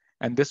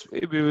 and this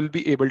way we will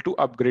be able to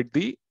upgrade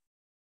the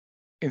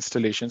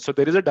installation. So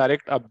there is a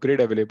direct upgrade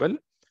available,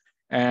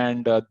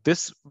 and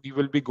this we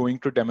will be going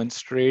to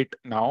demonstrate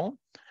now.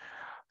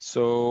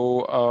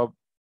 So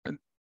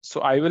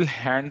so I will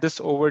hand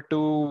this over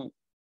to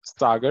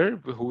Sagar,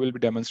 who will be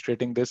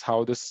demonstrating this,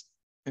 how this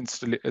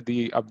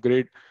the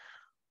upgrade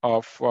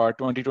of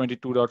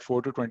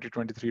 2022.4 to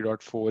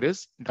 2023.4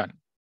 is done.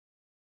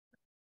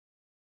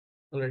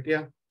 All right.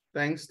 Yeah.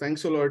 Thanks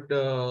a lot,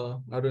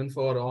 Arun,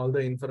 for all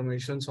the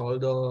informations, all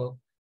the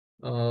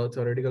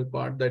theoretical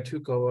part that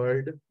you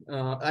covered.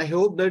 I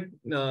hope that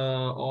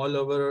all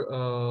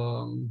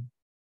our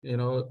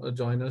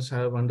joiners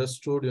have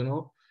understood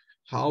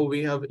how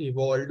we have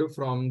evolved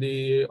from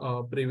the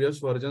previous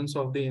versions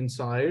of the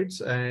Insights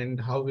and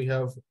how we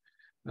have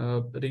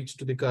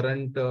reached the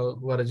current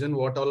version,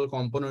 what all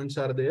components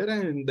are there,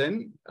 and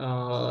then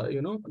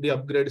the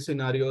upgrade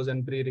scenarios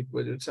and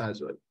prerequisites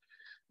as well.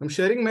 I'm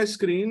sharing my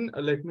screen.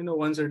 Let me know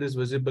once it is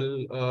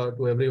visible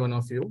to every one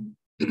of you.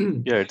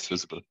 Yeah, it's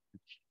visible.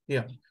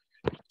 Yeah.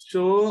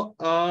 So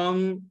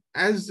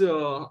as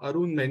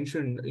Arun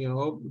mentioned,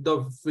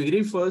 the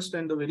very first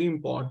and the very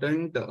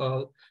important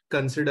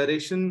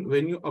consideration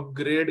when you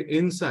upgrade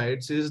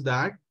Insights is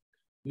that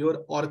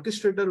your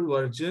orchestrator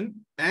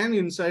version and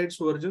Insights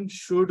version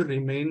should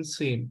remain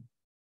same,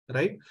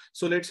 right?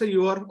 So let's say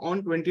you are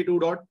on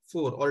 22.4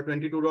 or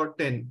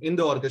 22.10 in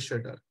the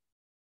orchestrator,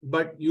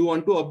 but you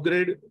want to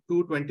upgrade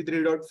to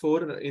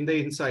 23.4 in the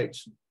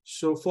Insights.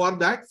 So for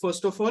that,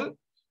 first of all,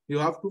 you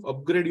have to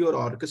upgrade your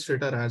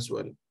orchestrator as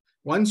well.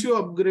 Once you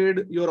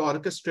upgrade your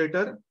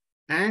orchestrator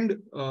and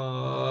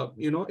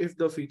if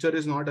the feature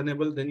is not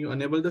enabled, then you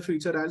enable the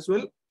feature as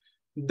well.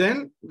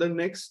 Then the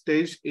next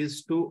stage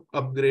is to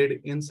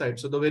upgrade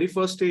Insights. So the very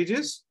first stage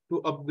is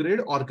to upgrade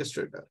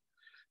orchestrator.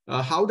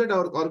 How that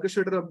our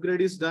orchestrator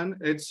upgrade is done,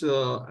 it's you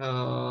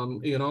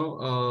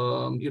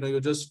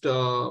just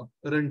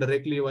run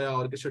directly via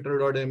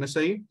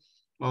orchestrator.msi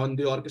on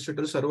the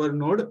orchestrator server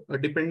node,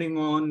 depending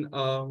on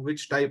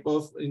which type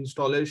of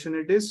installation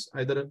it is,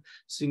 either a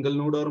single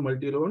node or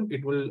multi-node.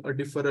 It will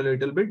differ a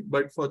little bit,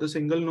 but for the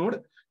single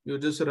node, you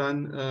just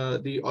run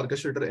the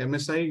orchestrator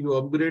MSI, you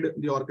upgrade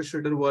the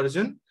orchestrator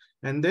version,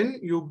 and then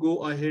you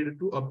go ahead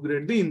to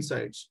upgrade the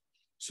Insights.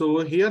 So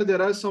here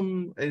there are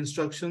some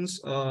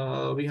instructions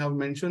we have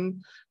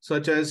mentioned,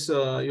 such as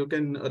you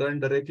can run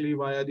directly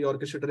via the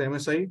Orchestrator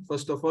MSI,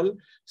 first of all.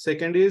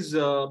 Second is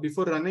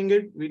before running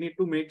it, we need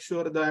to make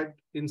sure that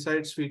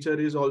Insights feature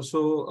is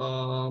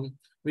also,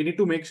 we need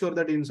to make sure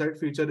that Insight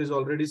feature is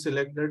already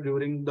selected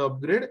during the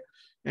upgrade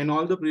and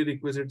all the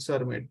prerequisites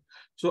are met.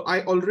 So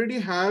I already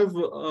have,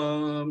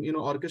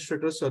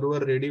 Orchestrator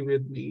server ready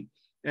with me.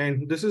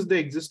 And this is the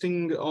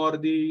existing or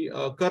the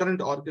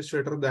current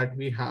orchestrator that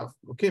we have.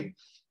 Okay.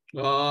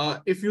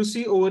 If you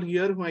see over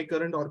here, my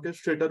current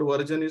orchestrator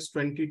version is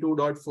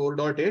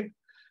 22.4.8,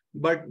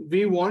 but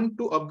we want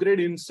to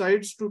upgrade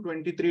Insights to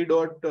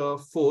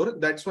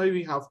 23.4. That's why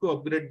we have to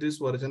upgrade this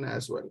version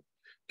as well.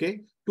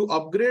 Okay. To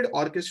upgrade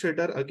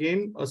orchestrator,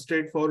 again, a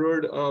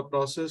straightforward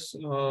process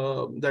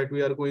that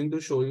we are going to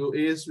show you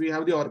is we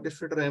have the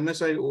orchestrator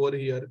MSI over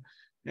here,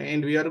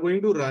 and we are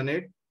going to run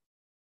it.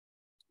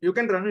 You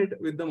can run it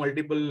with the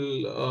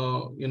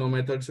multiple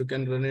methods. You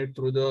can run it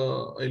through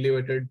the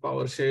elevated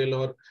PowerShell,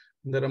 or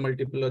there are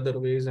multiple other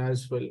ways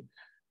as well.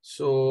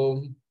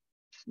 So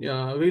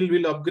yeah,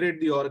 we'll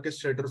upgrade the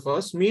orchestrator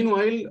first.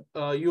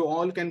 Meanwhile, you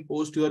all can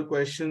post your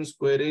questions,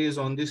 queries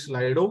on this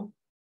Slido.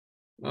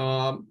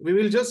 We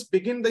will just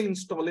begin the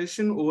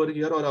installation over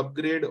here or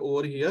upgrade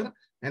over here,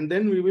 and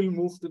then we will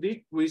move to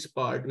the quiz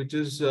part, which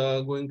is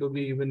going to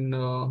be even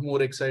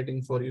more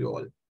exciting for you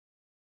all.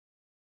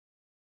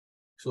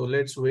 So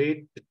let's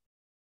wait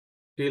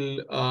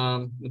till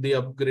the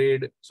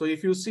upgrade. So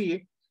if you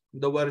see,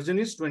 the version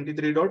is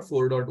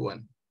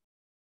 23.4.1.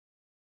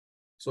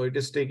 So it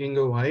is taking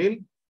a while.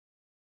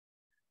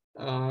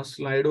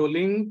 Slido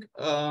link.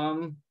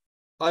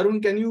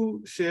 Arun, can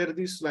you share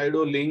the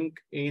Slido link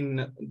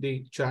in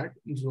the chat,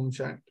 Zoom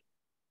chat?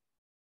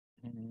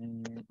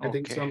 I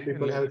think some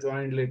people have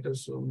joined later,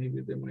 so maybe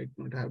they might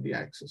not have the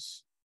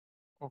access.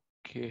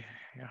 Okay,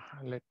 yeah,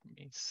 let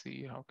me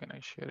see. How can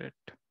I share it?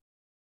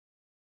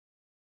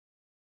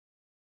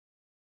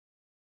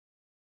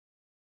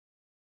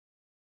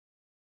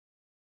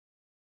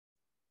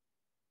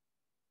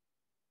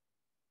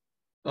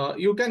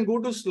 You can go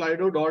to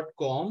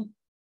slido.com.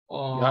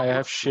 Yeah, I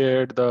have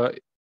shared the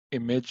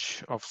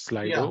image of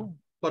Slido. Yeah,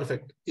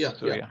 perfect. Yeah,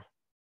 so, yeah.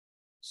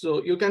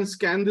 So you can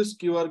scan this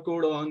QR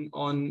code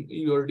on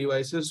your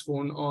device's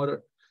phone,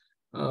 or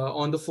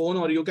on the phone,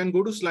 or you can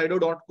go to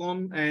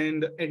slido.com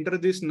and enter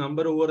this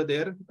number over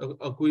there,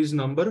 a quiz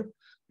number,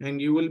 and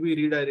you will be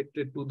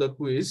redirected to the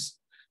quiz.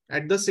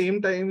 At the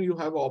same time, you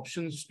have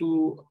options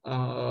to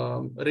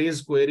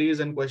raise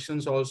queries and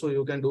questions also.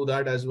 You can do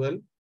that as well.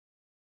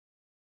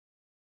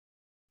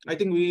 I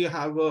think we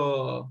have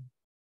a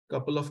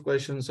couple of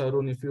questions,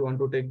 Arun, if you want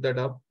to take that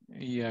up.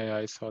 Yeah,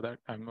 I saw that.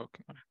 I'm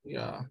working on it.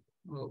 Yeah.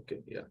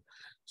 Okay. Yeah.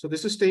 So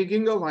this is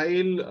taking a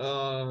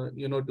while,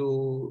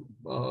 to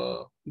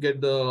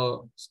get the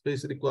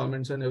space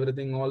requirements and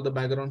everything, all the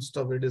background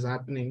stuff, it is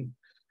happening.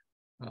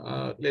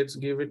 Let's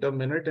give it a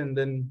minute and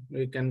then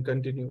we can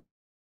continue.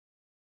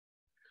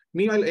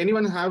 Meanwhile,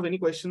 anyone have any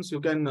questions, you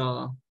can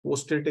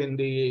post it in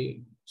the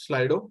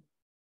Slido.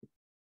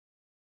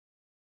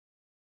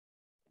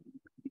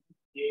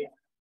 Yeah.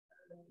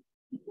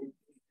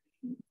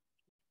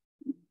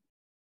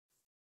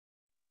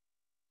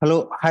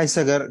 Hello, hi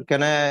Sagar.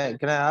 Can I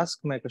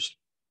ask my question?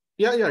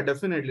 Yeah,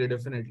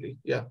 definitely.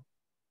 Yeah.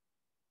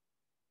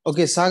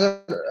 Okay,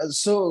 Sagar.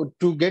 So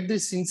to get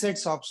this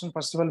Insights option,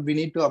 first of all, we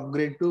need to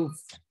upgrade to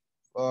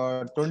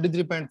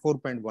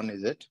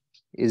 23.4.1.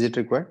 Is it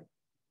required?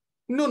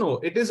 No.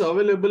 It is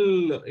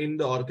available in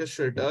the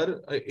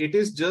Orchestrator. It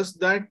is just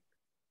that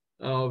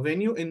when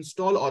you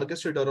install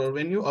Orchestrator or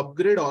when you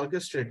upgrade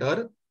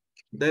Orchestrator,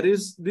 there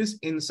is this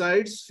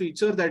Insights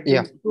feature that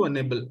you need to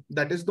enable.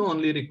 That is the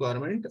only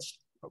requirement.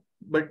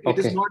 But it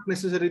is not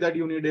necessary that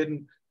you need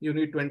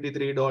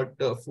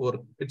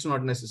 23.4. It's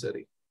not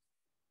necessary.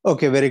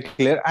 Okay, very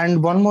clear.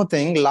 And one more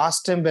thing,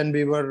 last time when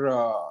we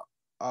were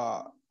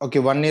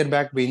 1 year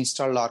back, we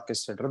installed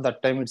Orchestrator.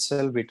 That time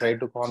itself, we tried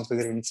to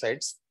configure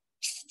Insights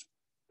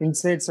and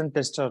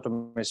test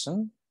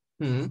automation.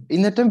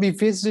 In that time, we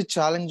faced the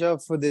challenge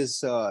of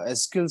this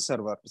SQL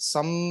server.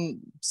 Some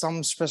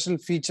special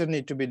feature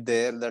need to be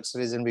there. That's the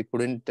reason we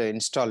couldn't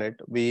install it.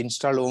 We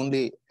installed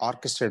only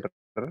Orchestrator.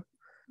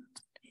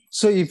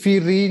 So if we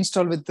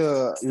reinstall with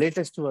the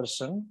latest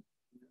version,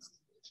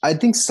 I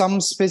think some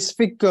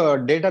specific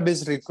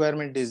database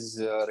requirement is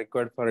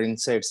required for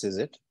Insights, is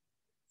it?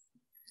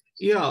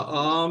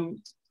 Yeah.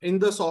 In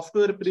the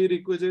software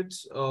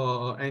prerequisites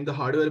and the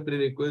hardware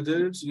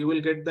prerequisites, you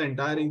will get the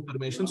entire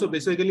information. So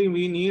basically,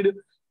 we need,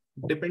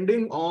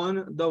 depending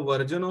on the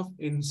version of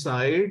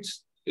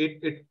Insights,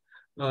 the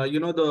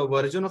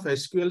version of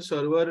SQL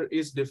Server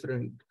is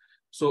different.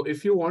 So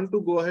if you want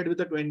to go ahead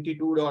with a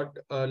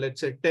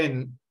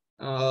 22.10,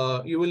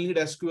 you will need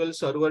SQL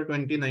Server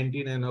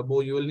 2019 and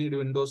above. You will need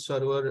Windows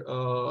Server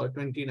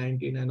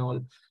 2019 and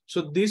all.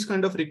 So this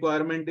kind of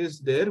requirement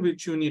is there,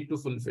 which you need to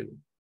fulfill.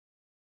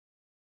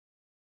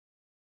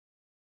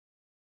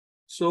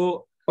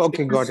 So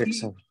okay, got it,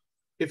 sir.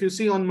 If you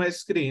see on my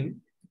screen,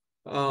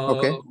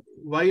 Okay.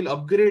 While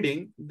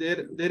upgrading,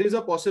 there is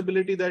a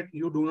possibility that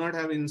you do not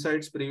have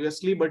insights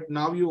previously, but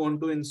now you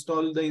want to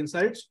install the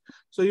insights.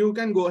 So you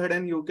can go ahead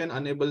and you can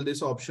enable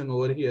this option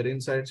over here,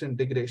 insights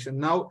integration.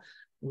 Now,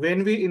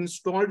 when we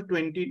installed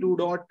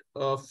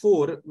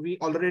 22.4, we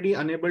already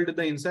enabled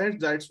the insights.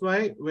 That's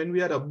why when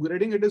we are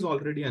upgrading, it is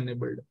already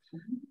enabled.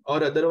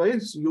 Or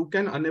otherwise, you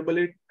can enable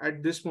it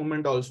at this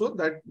moment also,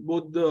 that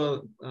both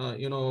the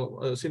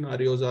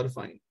scenarios are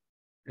fine.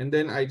 And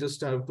then I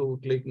just have to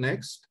click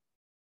next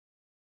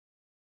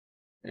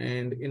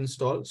and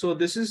install. So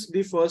this is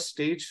the first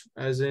stage,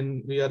 as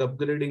in we are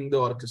upgrading the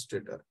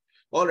orchestrator.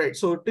 All right,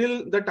 so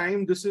till the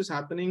time this is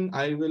happening,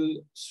 I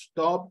will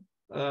stop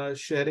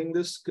sharing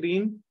this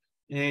screen,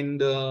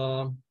 and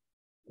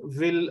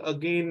will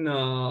again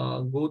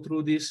go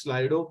through the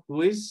Slido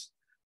quiz.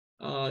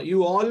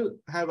 You all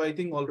have, I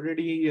think,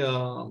 already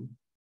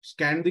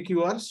scanned the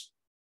QRs.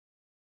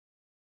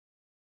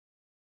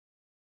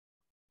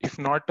 If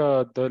not,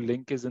 the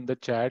link is in the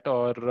chat,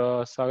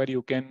 or Sagar,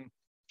 you can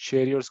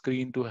share your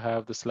screen to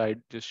have the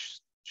slide,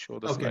 just show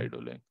the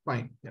Slido link.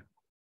 Fine. Yeah.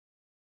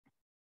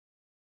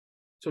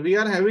 So we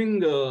are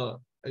having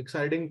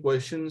exciting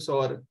questions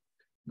or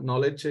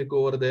knowledge check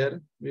over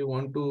there. We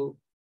want to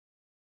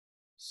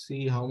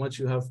see how much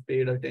you have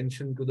paid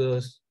attention to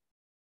the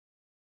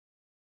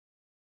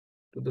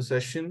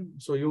session.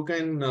 So you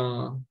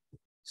can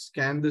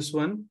scan this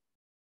one.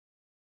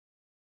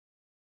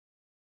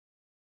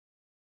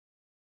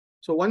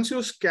 So once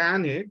you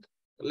scan it,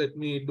 let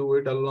me do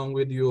it along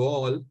with you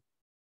all.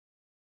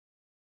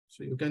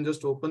 So you can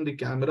just open the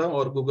camera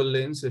or Google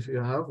Lens if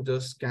you have,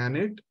 just scan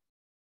it.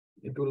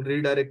 It will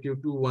redirect you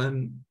to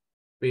one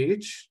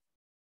page.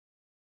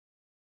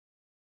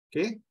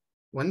 Okay.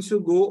 Once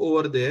you go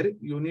over there,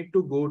 you need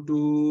to go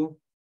to,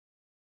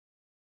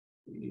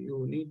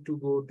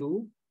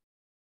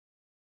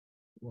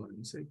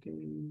 one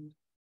second.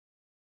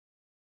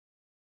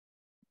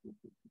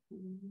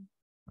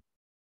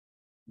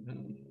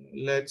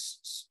 Let's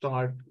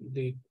start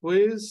the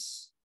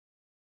quiz.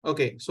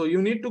 Okay, so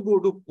you need to go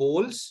to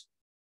polls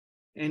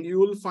and you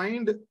will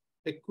find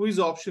a quiz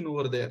option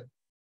over there.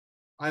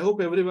 I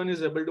hope everyone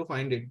is able to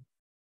find it.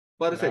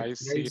 Perfect. Yeah,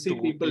 I see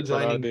two people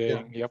joining. are there.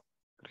 Yeah. Yep,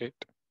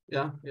 great.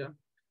 Yeah.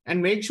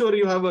 And make sure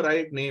you have a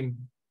right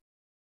name.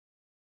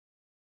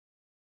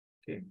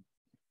 Okay.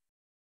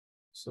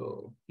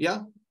 So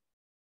yeah,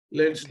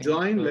 let's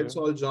join. Let's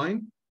all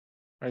join.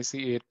 I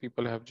see 8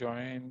 people have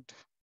joined.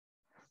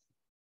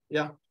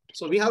 Yeah.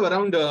 So we have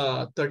around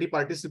 30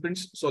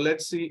 participants. So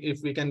let's see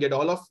if we can get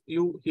all of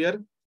you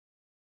here.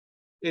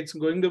 It's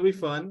going to be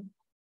fun.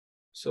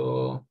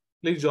 So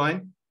please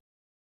join.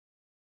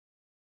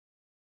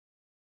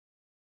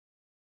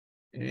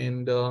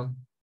 And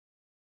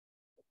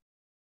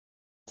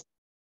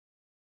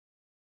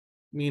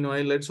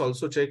meanwhile, let's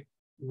also check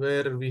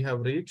where we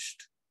have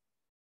reached.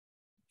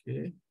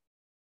 Okay.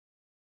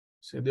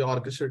 So the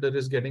orchestrator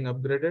is getting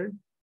upgraded.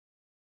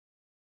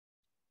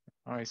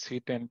 I see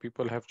 10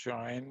 people have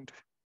joined.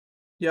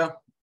 Yeah.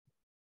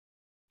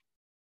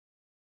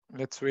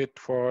 Let's wait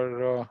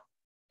for a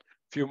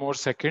few more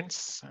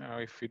seconds.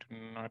 If we do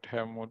not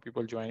have more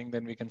people joining,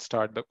 then we can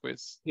start the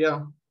quiz.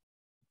 Yeah.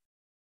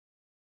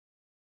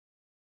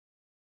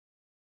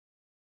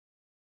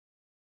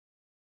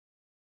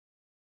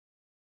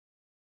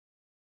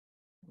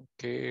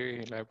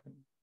 Okay, 11.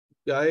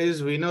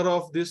 Guys, winner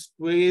of this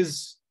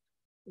quiz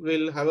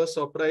will have a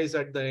surprise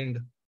at the end.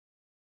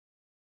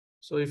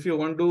 So if you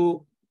want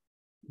to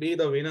be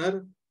the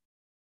winner,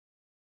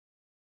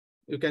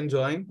 you can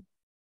join.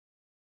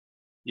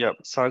 Yeah,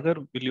 Sagar,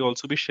 will you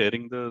also be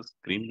sharing the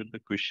screen with the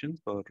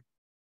questions, or?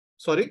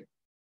 Sorry?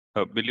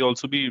 Will you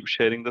also be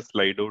sharing the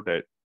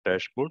Slido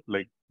dashboard,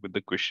 like with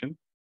the question?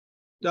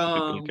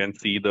 So people can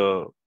see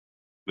the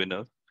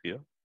winners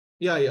here.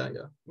 Yeah.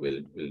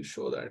 We'll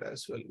show that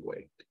as well.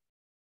 Wait.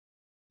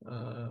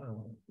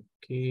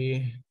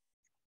 Okay.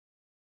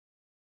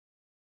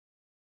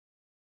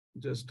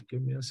 Just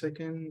give me a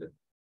second.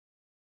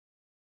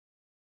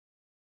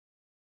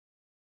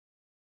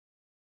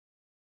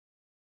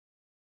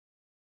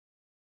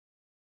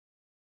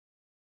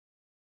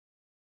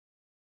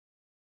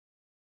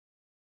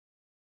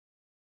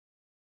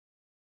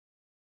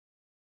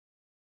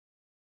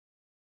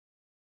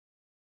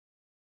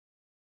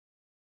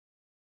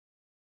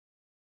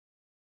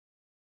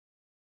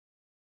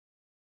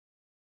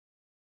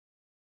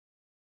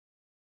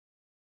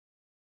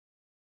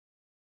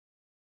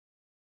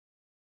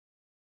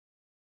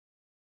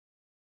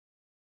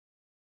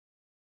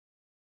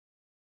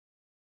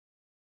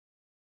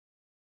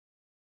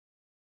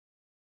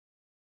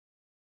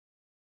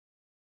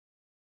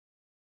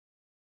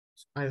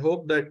 I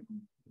hope that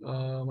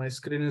my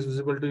screen is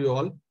visible to you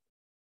all.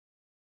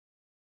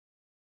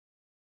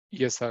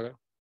 Yes, Sagar.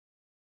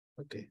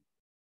 Okay.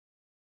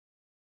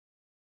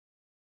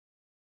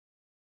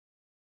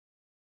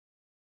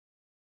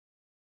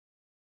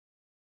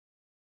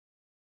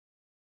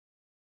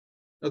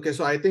 Okay,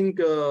 so I think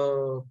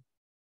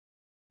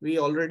we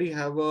already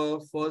have a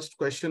first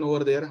question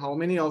over there. How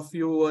many of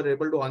you were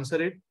able to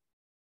answer it?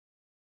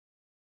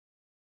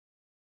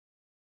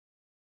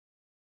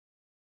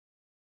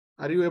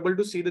 Are you able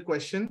to see the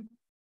question?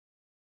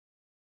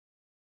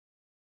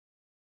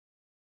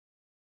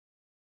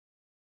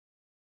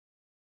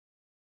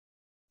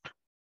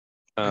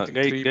 I think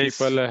three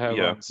people have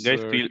answered.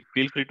 Guys,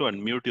 feel free to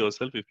unmute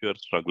yourself if you are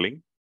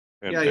struggling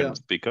and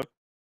speak up.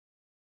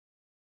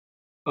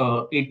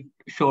 It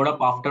showed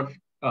up after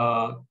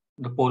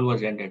the poll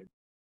was ended.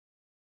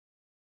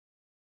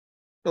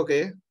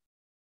 Okay.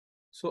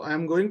 So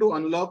I'm going to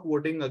unlock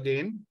voting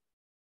again.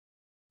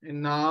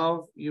 And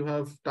now you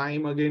have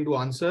time again to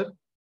answer.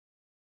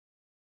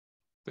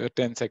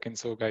 10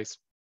 seconds. So guys,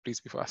 please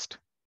be fast.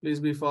 Please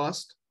be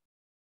fast.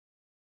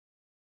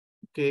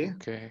 Okay.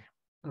 Okay.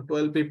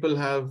 13 people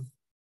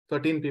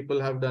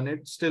have done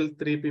it. Still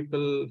 3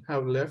 people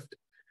have left.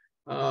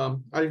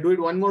 I'll do it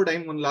one more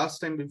time, one last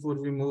time before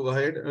we move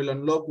ahead. I'll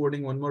unlock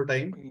voting one more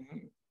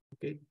time.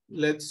 Okay,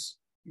 let's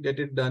get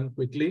it done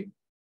quickly.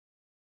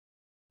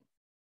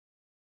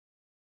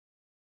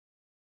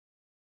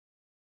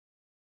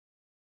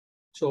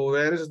 So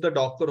where is the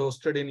Docker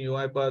hosted in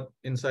UiPath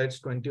Insights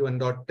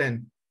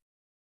 21.10?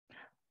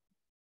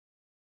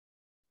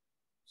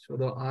 So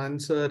the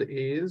answer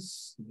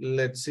is,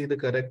 let's see the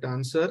correct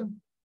answer.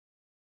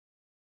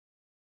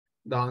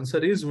 The answer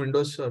is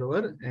Windows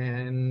Server,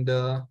 and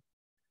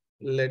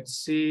let's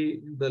see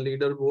the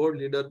leaderboard.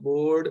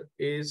 Leaderboard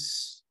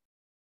is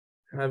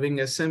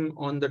having SM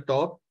on the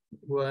top,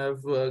 who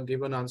have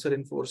given answer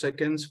in 4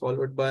 seconds,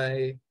 followed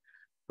by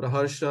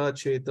Praharsha,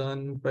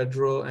 Chetan,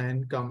 Pedro,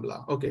 and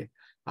Kamla. Okay.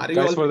 Are you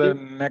guys, all for the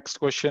next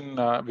question,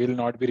 we'll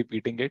not be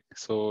repeating it.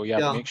 So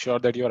yeah, make sure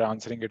that you're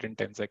answering it in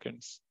 10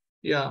 seconds.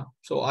 Yeah.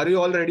 So are you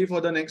all ready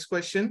for the next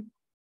question?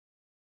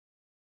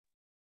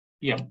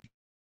 Yeah.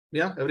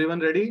 Yeah,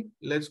 everyone ready?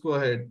 Let's go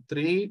ahead.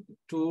 3,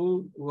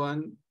 2,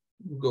 1,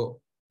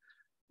 go.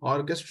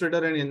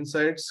 Orchestrator and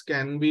Insights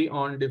can be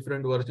on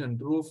different version.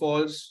 True,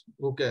 false,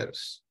 who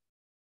cares?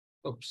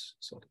 Oops,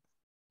 sorry.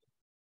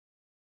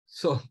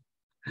 So,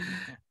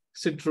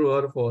 is it true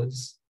or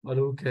false? Or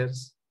who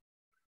cares?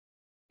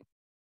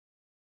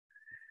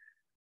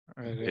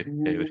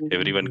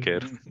 Everyone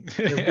cares.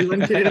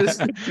 Everyone cares.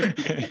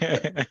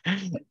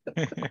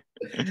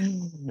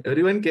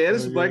 Everyone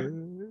cares, but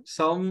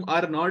some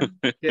are not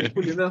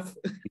careful enough.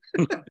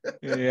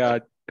 Yeah,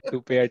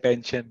 to pay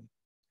attention.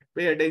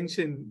 Pay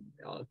attention.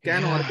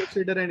 Can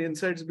Orchestrator and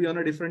Insights be on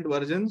a different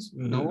versions?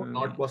 No,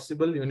 not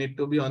possible. You need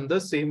to be on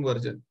the same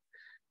version.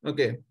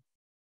 Okay.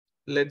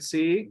 Let's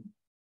see.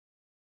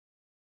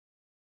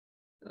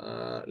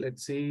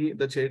 Let's see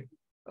the chat.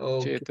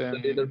 Okay,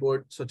 the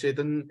leaderboard. So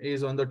Chetan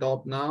is on the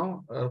top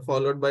now,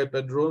 followed by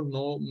Pedro.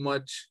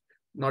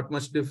 Not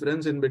much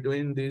difference in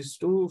between these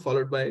two,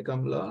 followed by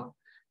Kamla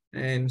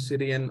and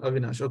Siri and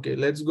Avinash. Okay,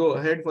 let's go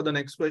ahead for the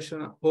next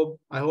question.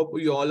 I hope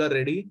you all are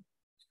ready.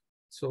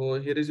 So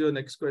here is your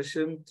next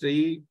question.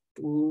 3,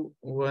 2,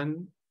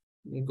 1,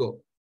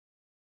 go.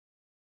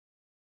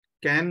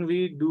 Can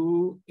we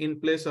do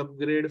in-place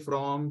upgrade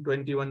from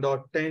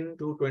 21.10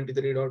 to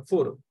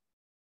 23.4?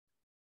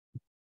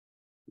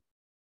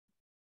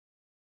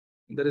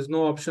 There is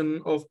no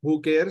option of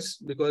who cares,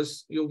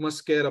 because you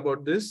must care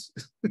about this.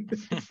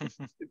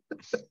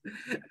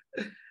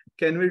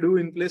 Can we do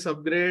in-place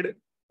upgrade?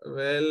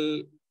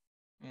 Well,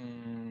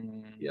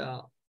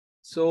 yeah.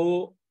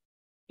 So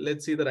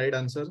let's see the right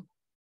answer.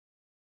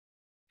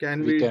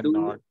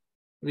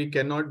 We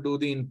cannot do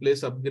the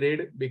in-place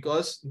upgrade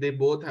because they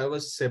both have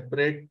a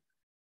separate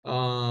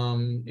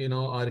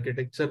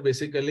architecture.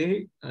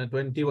 Basically,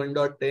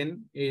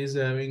 21.10 is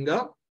having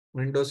a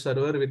Windows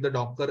server with the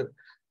Docker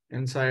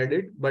inside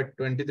it, but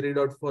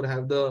 23.4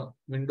 have the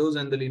Windows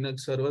and the Linux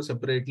server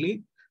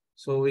separately.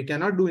 So we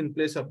cannot do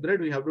in-place upgrade.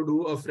 We have to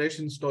do a fresh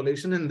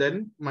installation and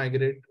then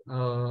migrate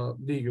the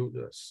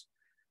users.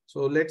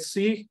 So let's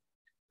see.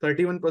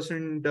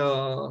 31%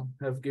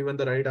 have given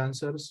the right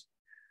answers.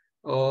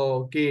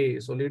 Okay,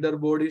 so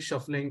leaderboard is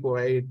shuffling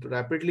quite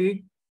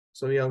rapidly.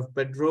 So we have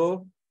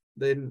Pedro,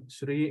 then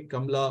Sri,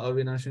 Kamla,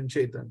 Avinash, and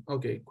Chetan.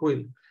 Okay,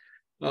 cool.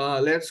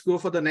 Let's go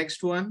for the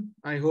next one.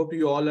 I hope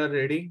you all are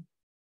ready.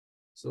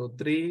 So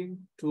 3,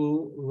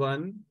 2,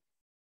 1,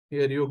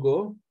 here you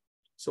go.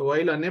 So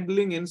while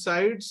enabling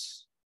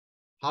insights,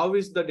 how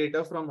is the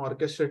data from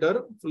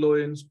Orchestrator flow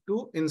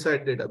into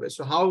inside database?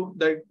 So how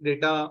that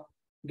data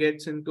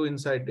gets into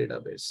inside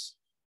database?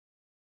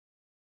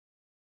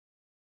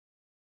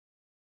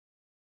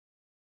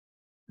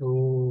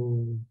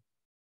 Oh.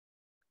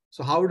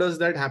 So how does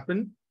that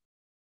happen?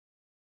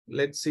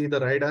 Let's see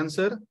the right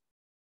answer.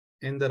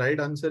 And the right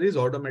answer is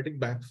automatic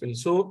backfill.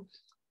 So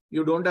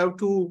you don't have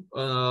to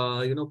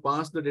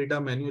pass the data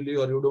manually,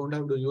 or you don't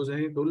have to use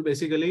any tool.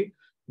 Basically,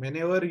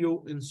 whenever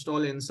you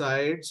install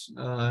Insights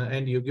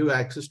and you give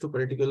access to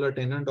particular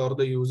tenant or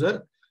the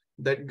user,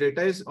 that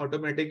data is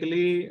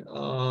automatically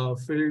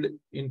filled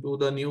into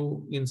the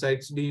new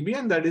Insights DB,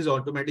 and that is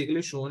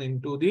automatically shown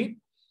into the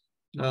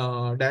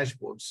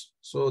dashboards.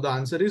 So the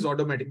answer is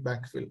automatic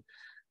backfill.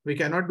 We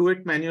cannot do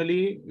it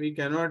manually. We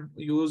cannot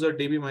use a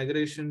DB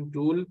migration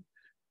tool.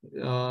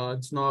 There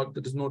is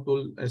no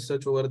tool as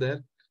such over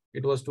there.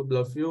 It was to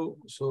bluff you.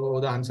 So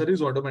the answer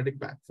is automatic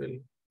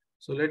backfill.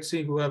 So let's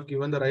see who have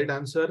given the right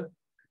answer.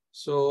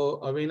 So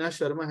Avinash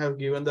Sharma have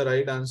given the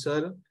right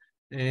answer,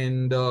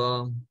 and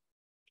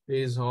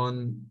is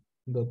on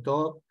the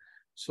top.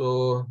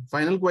 So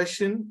final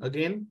question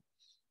again.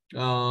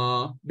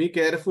 Be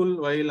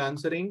careful while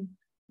answering.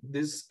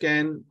 This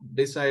can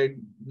decide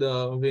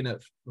the winner.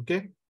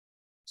 Okay.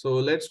 So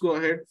let's go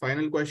ahead.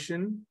 Final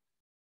question.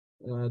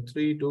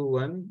 3, 2,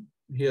 1.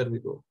 Here we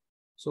go.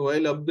 So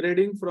while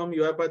upgrading from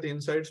UiPath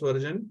Insights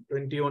version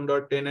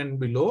 21.10 and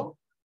below,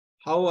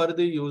 how are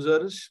the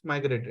users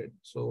migrated?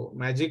 So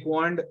magic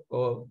wand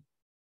or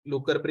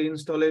Looker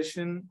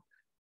pre-installation,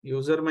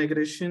 user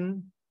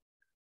migration,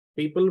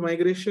 people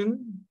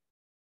migration.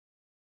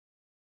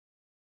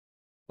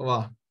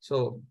 Wow.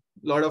 So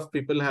a lot of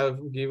people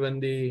have given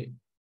the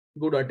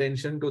good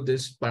attention to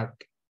this part.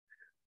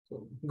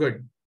 So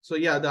good. So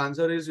yeah, the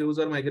answer is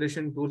user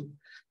migration tool.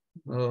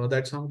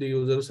 That's how the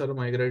users are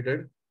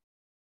migrated.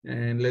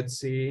 And let's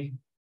see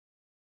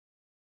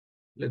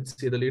the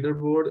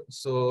leaderboard.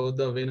 So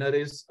the winner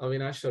is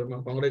Avinash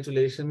Sharma.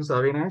 Congratulations,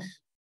 Avinash.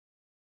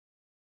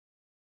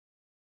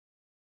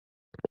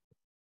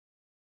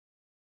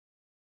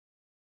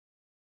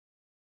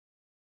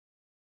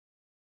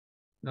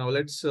 Now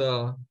let's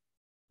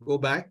go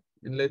back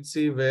and let's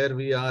see where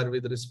we are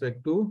with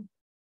respect to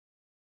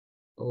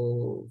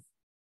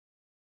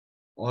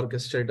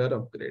Orchestrator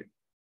upgrade.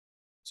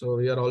 So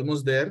we are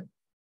almost there.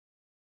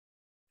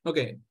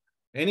 Okay.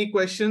 Any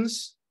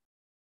questions?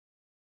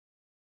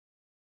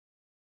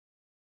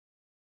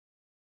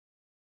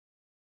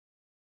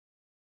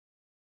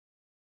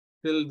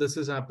 Till this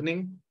is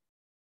happening?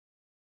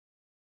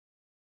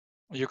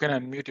 You can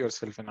unmute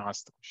yourself and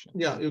ask the question.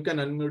 Yeah, you can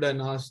unmute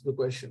and ask the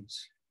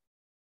questions.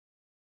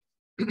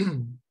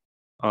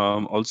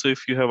 Also,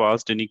 if you have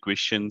asked any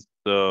questions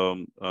which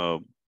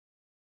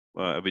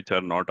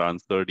are not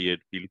answered yet,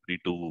 feel free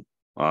to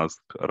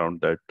ask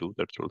around that too.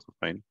 That's also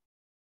fine.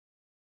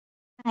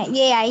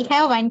 Yeah, I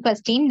have one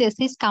question. This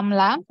is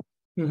Kamala.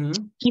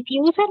 If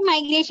user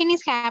migration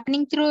is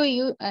happening through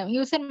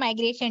user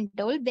migration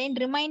tool, then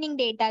remaining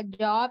data,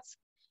 jobs,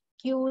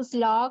 queues,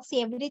 logs,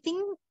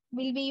 everything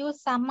will be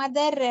used some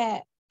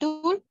other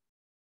tool.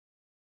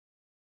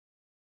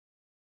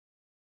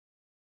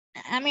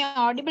 Am I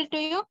audible to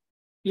you?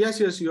 Yes,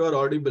 you are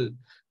audible.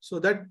 So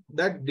that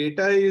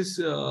data is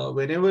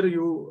whenever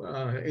you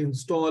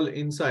install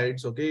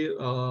Insights, okay.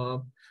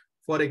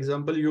 For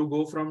example, you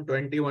go from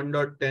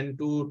 21.10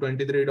 to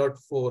 23.4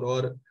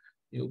 or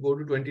you go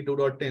to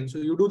 22.10. So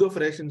you do the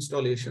fresh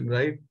installation,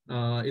 right?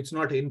 It's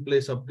not in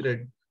place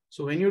upgrade.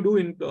 So when you do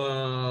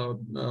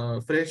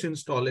fresh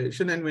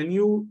installation and when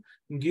you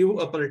give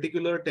a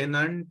particular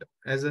tenant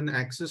as an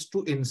access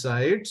to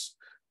Insights,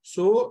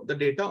 so the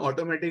data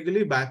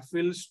automatically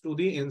backfills to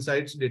the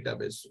Insights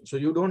database. So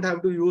you don't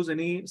have to use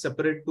any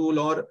separate tool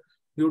or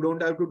you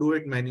don't have to do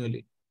it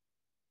manually.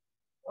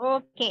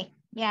 Okay.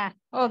 Yeah.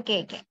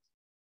 Okay.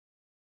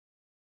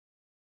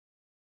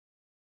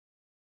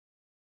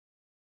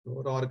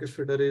 Our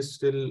Orchestrator is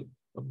still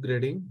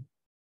upgrading.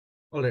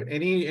 All right.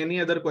 Any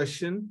other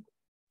question?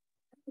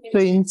 So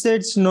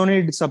Insights no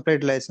need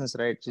separate license,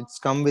 right? It's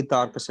come with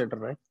Orchestrator,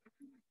 right?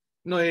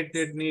 No, it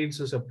needs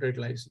a separate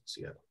license.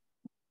 Yeah.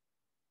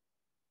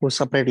 Oh,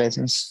 separate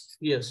license.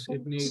 Yes,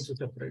 it needs a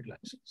separate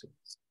license.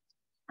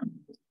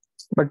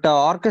 But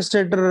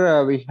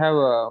Orchestrator, we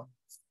have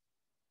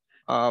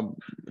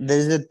there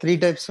is 3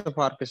 types of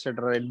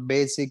Orchestrator, right?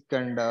 Basic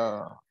and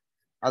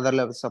other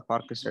levels of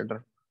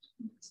Orchestrator.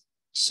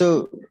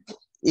 So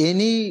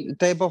any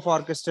type of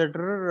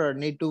Orchestrator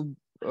need to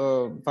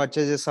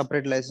purchase a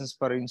separate license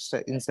for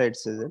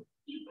Insights, is it?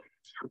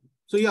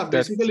 So yeah,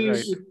 basically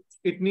right.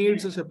 it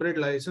needs a separate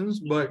license,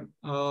 but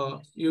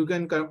you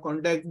can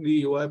contact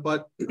the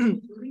UiPath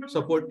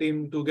support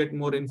team to get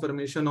more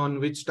information on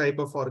which type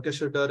of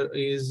Orchestrator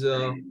is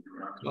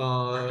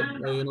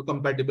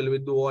compatible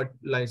with what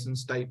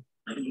license type.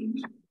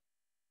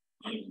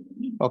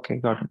 Okay,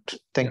 got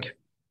it. Thank you.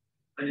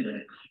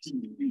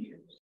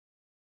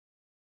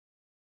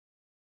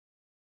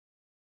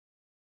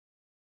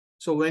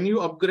 So when you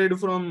upgrade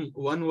from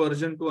one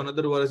version to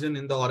another version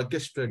in the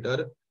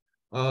Orchestrator,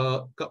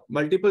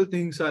 multiple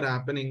things are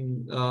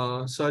happening,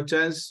 such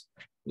as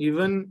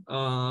even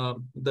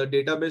the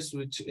database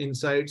which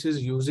Insights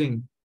is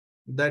using,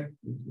 that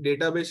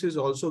database is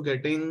also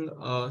getting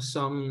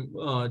some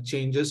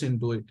changes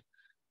into it.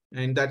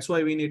 And that's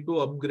why we need to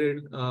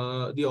upgrade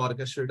the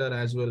Orchestrator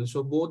as well.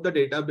 So both the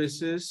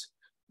databases,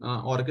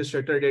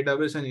 Orchestrator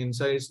database and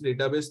Insights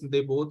database, they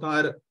both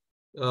are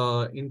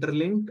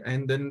interlinked,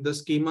 and then the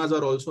schemas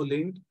are also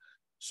linked.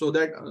 So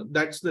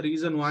that's the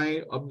reason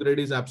why upgrade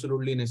is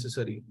absolutely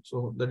necessary.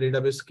 So the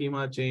database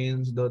schema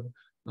change,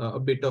 a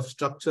bit of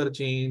structure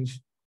change.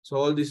 So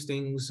all these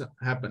things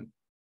happen.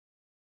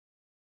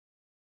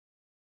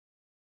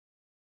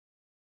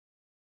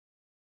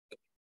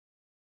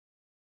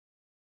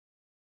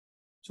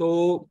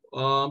 So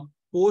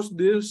post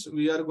this,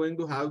 we are going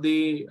to have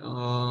the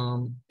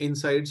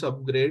Insights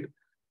upgrade.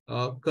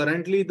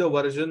 Currently, the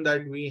version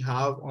that we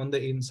have on the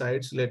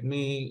Insights, let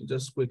me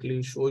just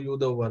quickly show you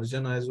the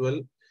version as well.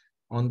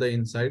 on the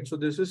inside. So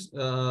this is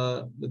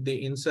the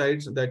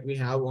insights that we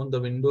have on the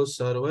Windows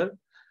server.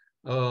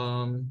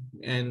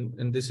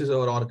 And this is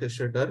our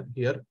orchestrator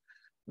here.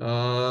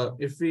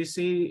 If we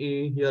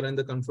see here in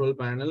the control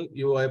panel,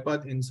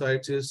 UiPath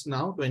Insights is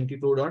now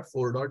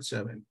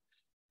 22.4.7.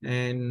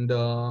 And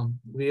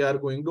we are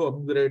going to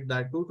upgrade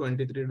that to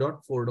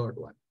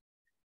 23.4.1.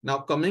 Now,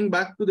 coming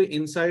back to the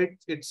Insight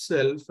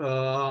itself,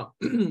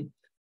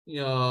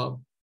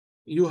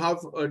 you have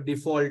a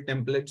default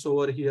templates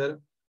over here.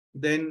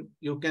 Then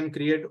you can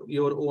create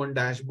your own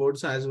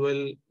dashboards as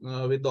well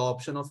with the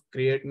option of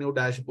create new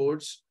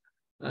dashboards.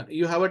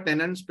 You have a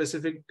tenant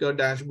specific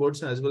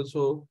dashboards as well.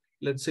 So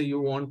let's say you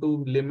want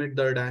to limit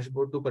the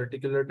dashboard to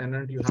particular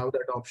tenant, you have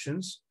that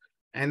options.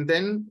 And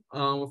then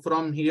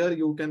from here,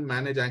 you can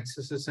manage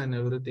accesses and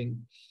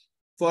everything.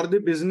 For the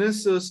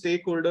business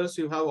stakeholders,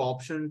 you have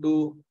option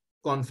to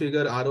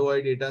configure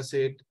ROI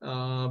dataset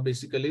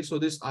basically. So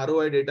this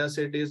ROI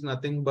dataset is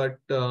nothing but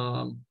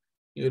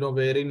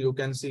wherein you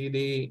can see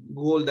the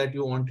goal that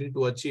you wanted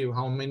to achieve,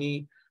 how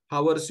many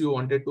hours you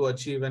wanted to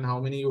achieve, and how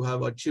many you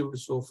have achieved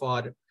so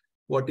far.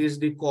 What is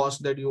the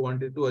cost that you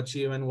wanted to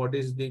achieve, and what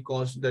is the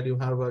cost that you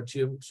have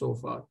achieved so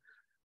far.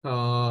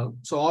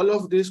 So all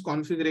of these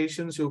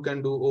configurations you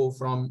can do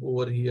from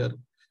over here.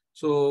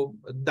 So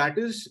that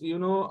is,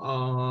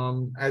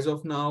 as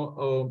of now,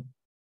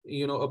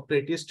 a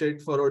pretty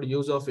straightforward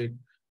use of it.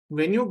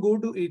 When you go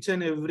to each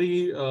and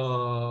every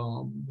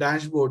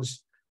dashboards,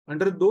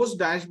 under those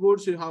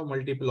dashboards, you have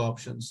multiple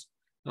options.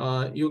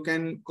 You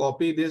can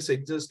copy this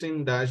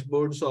existing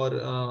dashboards or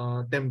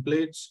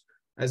templates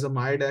as a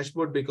My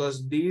Dashboard,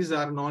 because these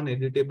are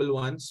non-editable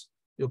ones.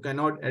 You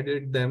cannot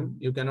edit them.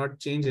 You cannot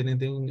change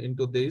anything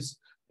into this.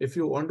 If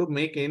you want to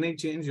make any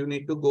change, you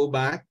need to go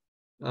back,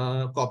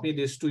 copy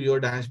this to your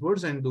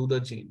dashboards and do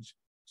the change.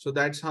 So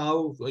that's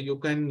how you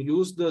can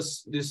use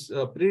this built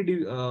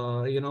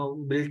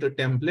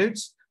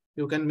templates.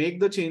 You can make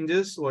the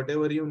changes,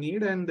 whatever you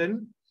need, and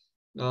then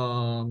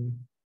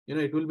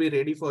it will be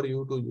ready for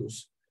you to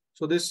use.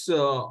 So this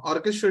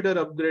orchestrator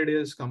upgrade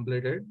is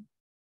completed.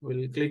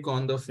 We'll click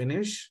on the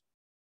finish.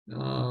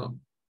 And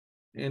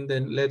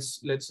then let's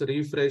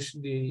refresh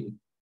the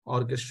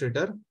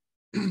orchestrator.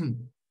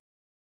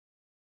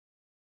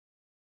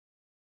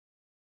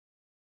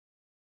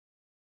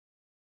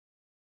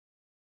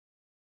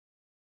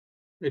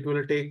 It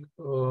will take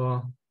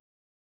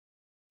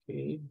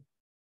okay.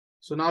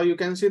 So now you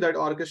can see that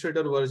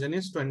orchestrator version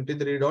is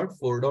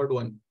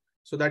 23.4.1.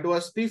 So that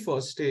was the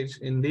first stage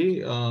in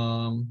the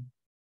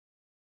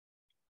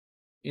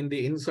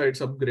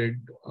Insights upgrade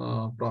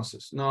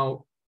process.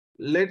 Now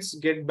let's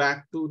get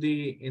back to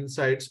the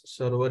Insights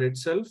server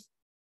itself.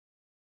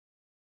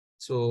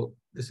 So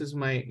this is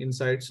my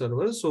Insights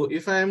server. So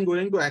if I am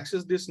going to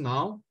access this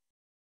now,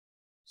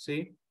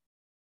 see,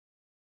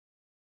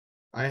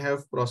 I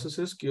have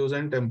processes, queues,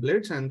 and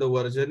templates, and the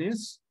version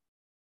is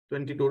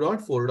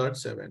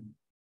 22.4.7.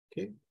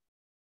 Okay.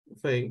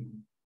 If I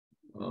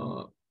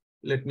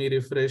let me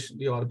refresh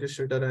the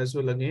orchestrator as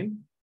well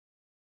again.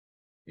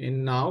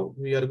 And now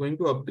we are going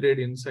to upgrade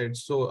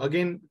Insights. So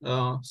again,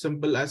 as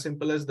simple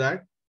as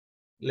that.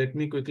 Let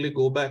me quickly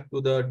go back to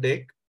the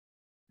deck.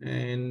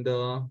 And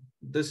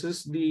this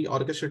is the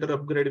orchestrator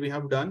upgrade we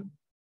have done.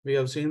 We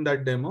have seen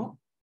that demo,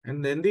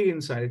 and then the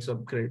Insights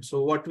upgrade.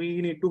 So what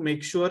we need to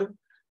make sure,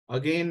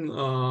 again,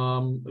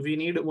 we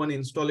need one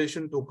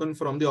installation token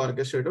from the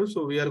orchestrator.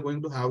 So we are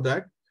going to have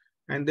that.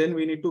 And then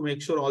we need to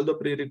make sure all the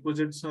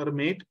prerequisites are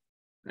made.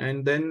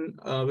 And then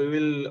we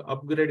will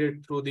upgrade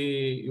it through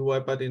the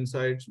UiPath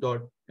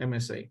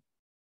Insights.msi.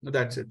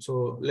 That's it.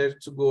 So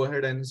let's go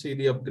ahead and see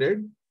the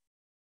upgrade.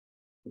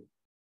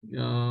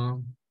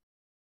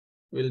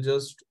 We'll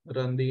just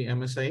run the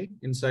MSI,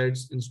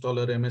 Insights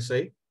installer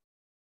MSI.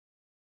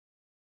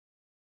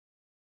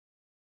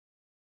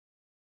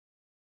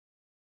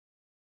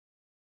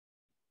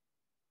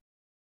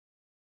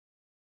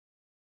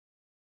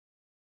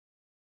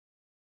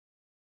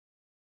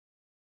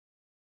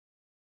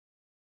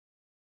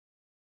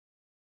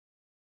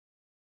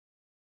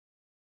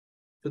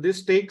 So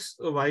this takes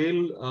a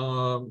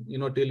while,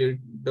 till it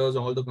does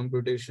all the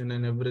computation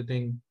and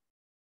everything.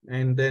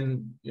 And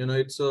then,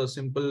 it's a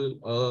simple,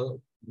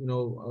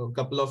 a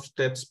couple of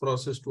steps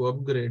process to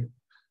upgrade.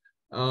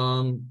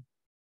 The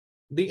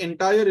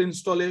entire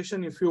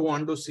installation, if you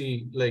want to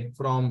see,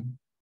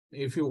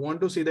 if you want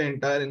to see the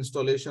entire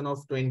installation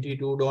of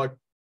 22.4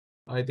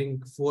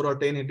 or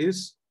 10 it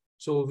is.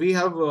 So we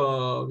have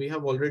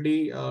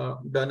already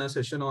done a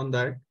session on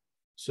that.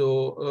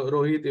 So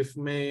Rohit, if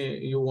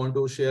you want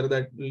to share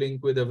that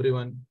link with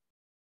everyone.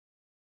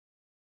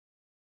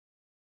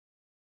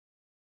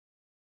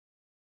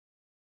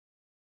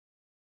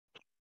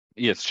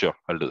 Yes, sure.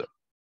 I'll do that.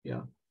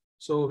 Yeah.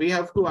 So we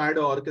have to add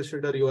an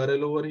orchestrator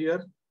URL over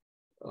here.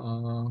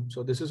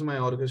 So this is my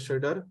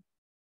orchestrator.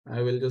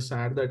 I will just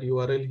add that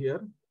URL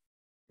here.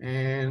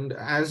 And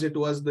as it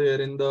was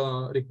there in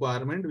the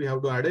requirement, we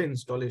have to add an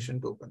installation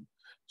token.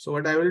 So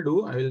what I will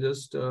do, I will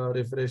just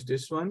refresh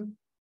this one.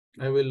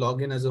 I will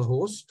log in as a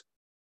host.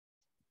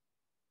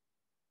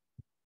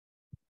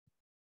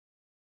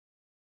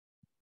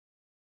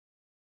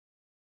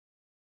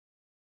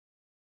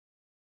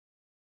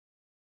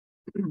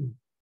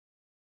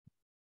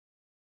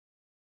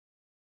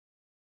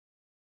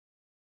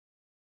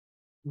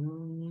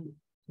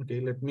 Okay,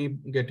 let me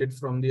get it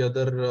from the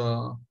other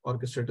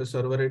orchestrator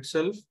server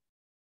itself.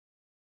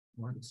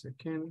 1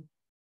 second.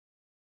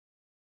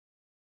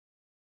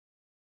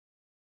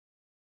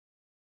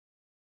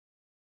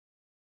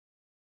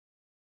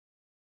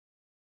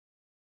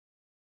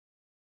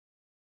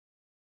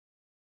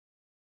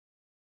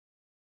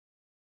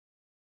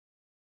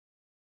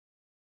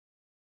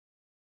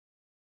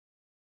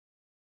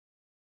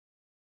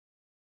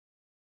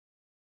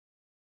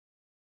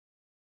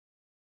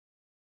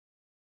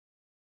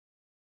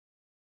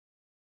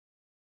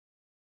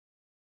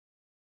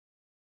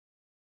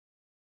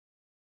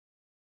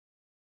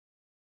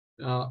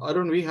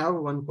 Arun, we have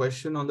one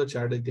question on the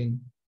chat, I think.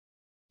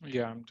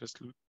 Yeah, I'm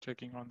just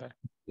checking on that.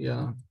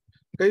 Yeah.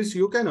 Guys,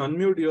 you can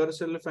unmute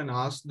yourself and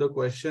ask the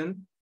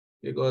question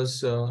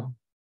because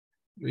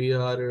we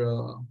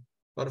are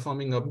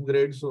performing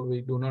upgrade, so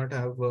we do not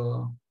have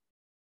 1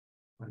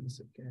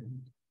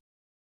 second.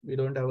 We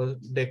don't have a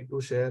deck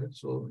to share.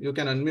 So you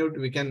can unmute.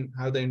 We can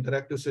have the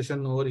interactive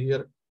session over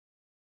here.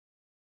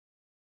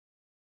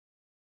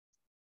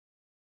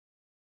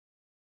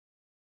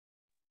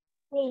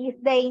 Is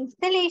the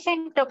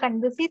installation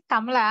token, this is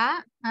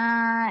Kamala.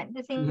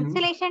 This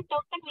installation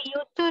token we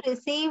used to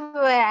receive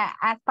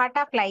as part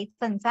of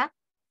license. Huh?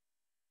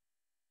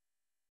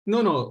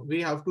 No,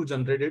 we have to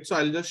generate it. So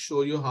I'll just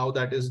show you how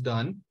that is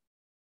done.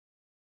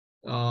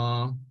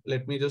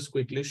 Let me just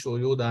quickly show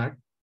you that.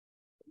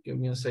 Give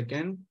me a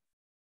second.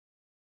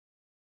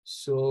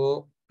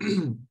 So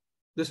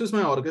this is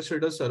my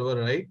orchestrator server,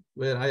 right?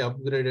 Where I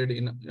upgraded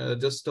in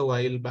just a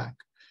while back.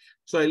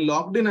 So I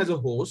logged in as a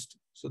host.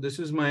 So this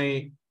is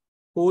my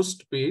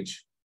host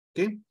page.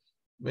 Okay.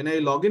 When I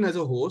log in as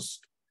a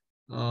host,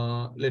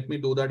 let me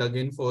do that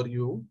again for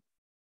you.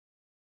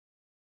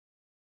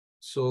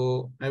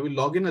 So I will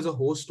log in as a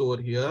host over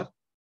here.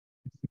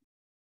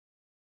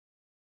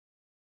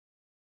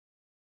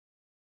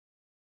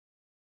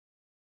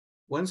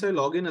 Once I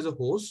log in as a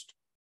host,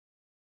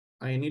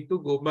 I need to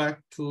go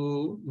back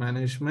to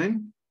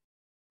management.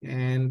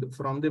 And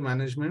from the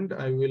management,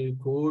 I will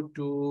go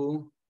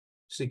to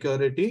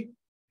security.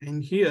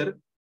 And here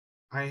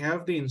I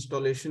have the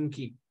installation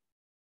key.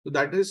 So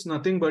that is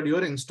nothing but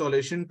your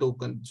installation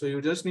token. So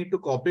you just need to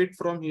copy it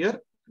from here,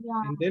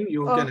 and then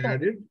you can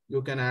add it.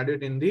 You can add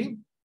it in the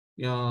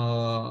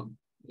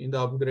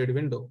upgrade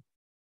window.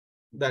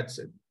 That's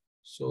it.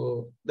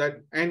 So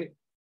that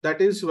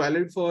is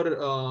valid for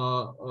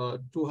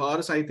 2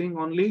 hours, I think,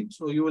 only.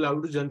 So you will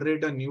have to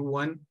generate a new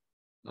one.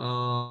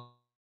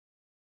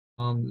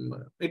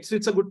 It's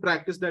a good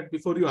practice that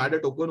before you add a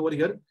token over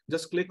here,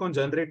 just click on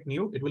generate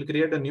new. It will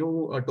create a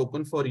new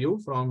token for you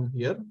from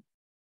here.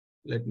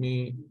 Let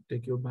me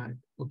take you back.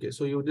 Okay,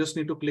 so you just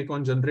need to click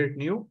on generate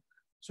new.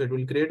 So it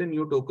will create a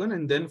new token,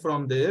 and then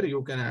from there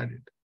you can add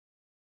it.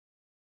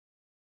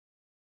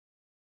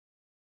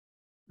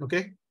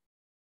 Okay.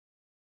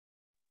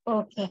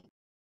 Okay.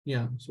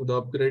 Yeah, so the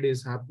upgrade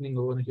is happening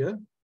over here.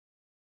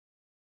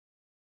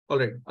 All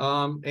right.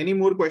 Any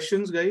more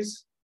questions,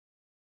 guys?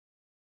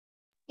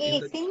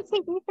 Okay, since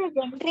it is a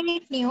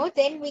generate new,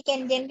 then we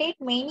can generate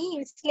many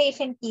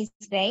installation keys,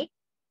 right?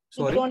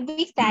 Sorry? It won't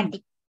be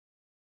static.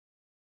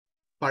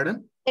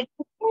 Pardon? The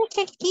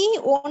installation key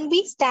won't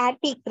be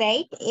static,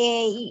 right?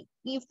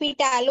 If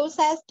it allows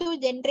us to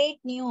generate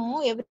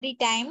new every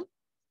time.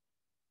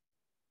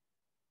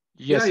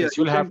 Yes,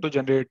 you'll have to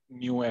generate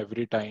new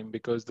every time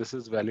because this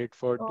is valid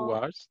for 2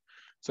 hours.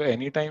 So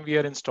anytime we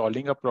are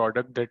installing a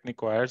product that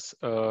requires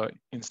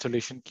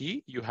installation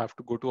key, you have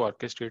to go to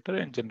Orchestrator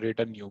and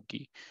generate a new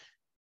key.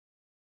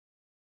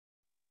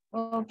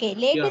 Okay,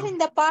 later in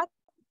the path,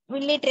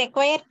 will it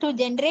require to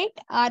generate,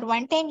 or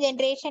one-time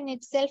generation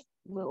itself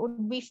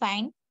would be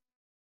fine?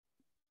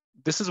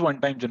 This is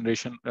one-time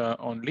generation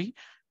only.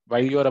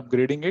 While you are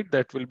upgrading it,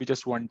 that will be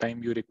just one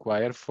time you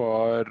require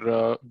for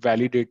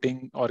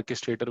validating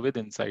Orchestrator with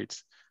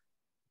Insights.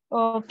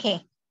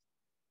 Okay,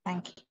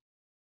 thank you.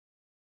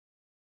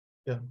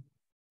 Yeah.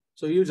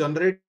 So you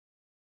generate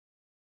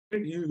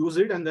it, you use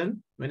it, and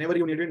then whenever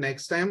you need it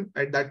next time,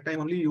 at that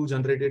time only you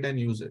generate it and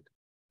use it.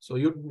 So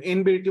you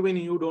in between,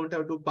 you don't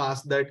have to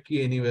pass that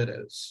key anywhere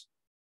else.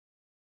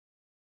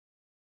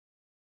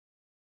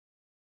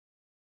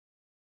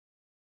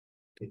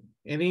 Okay.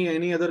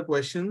 Any other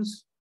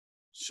questions?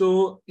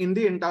 So in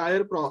the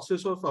entire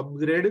process of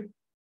upgrade,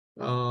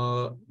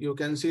 you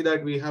can see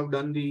that we have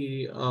done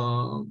the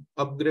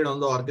upgrade on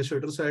the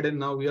orchestrator side, and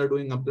now we are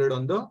doing upgrade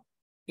on the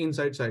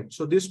Insight side.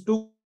 So these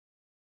two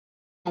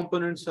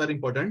components are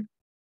important.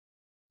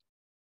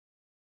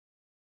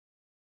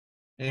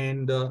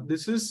 And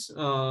this is,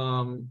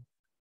 for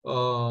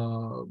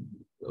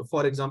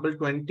example,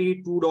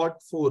 22.4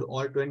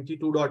 or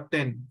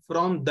 22.10.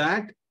 From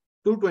that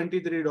to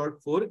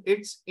 23.4,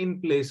 it's in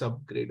place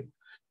upgrade.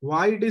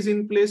 Why it is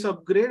in place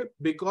upgrade?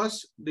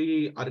 Because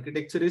the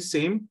architecture is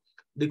same,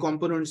 the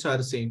components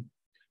are same.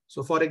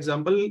 So for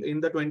example,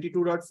 in the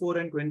 22.4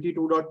 and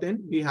 22.10,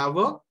 we have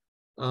a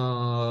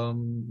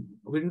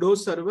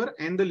Windows server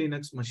and the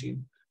Linux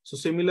machine. So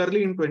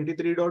similarly in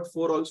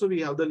 23.4 also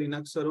we have the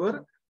Linux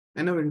server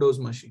and a Windows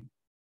machine.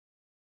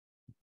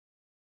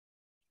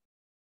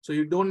 So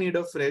you don't need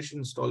a fresh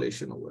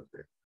installation over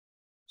there.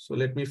 So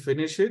let me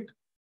finish it.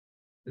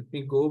 Let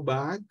me go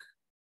back.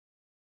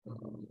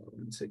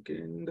 1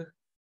 second.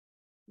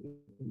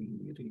 Let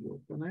me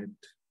reopen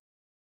it.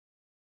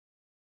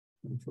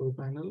 Control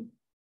panel.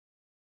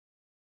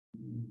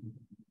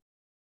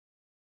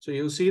 So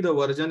you see the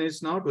version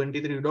is now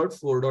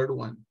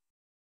 23.4.1.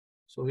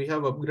 So we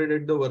have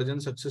upgraded the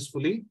version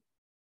successfully.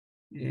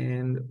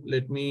 And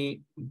let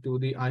me do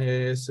the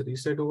IIS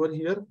reset over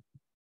here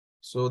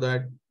so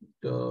that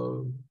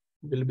we'll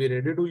be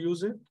ready to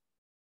use it.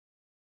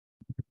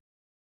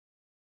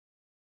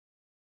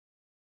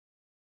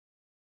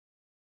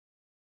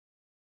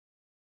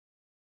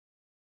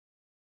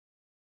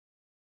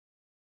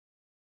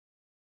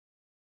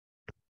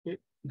 Okay,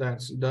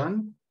 that's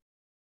done.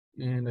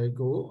 And I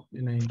go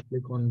and I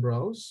click on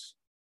browse.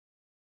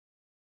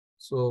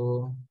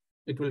 So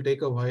it will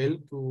take a while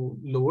to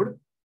load.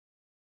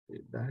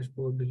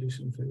 Dashboard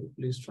deletion fail.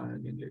 Please try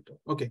again later.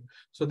 Okay,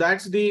 so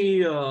that's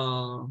the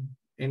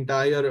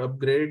entire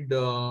upgrade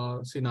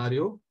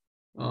scenario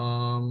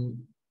from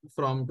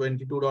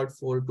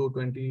 22.4 to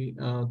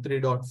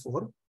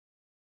 23.4.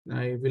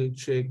 I will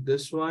check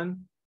this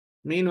one.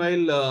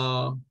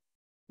 Meanwhile,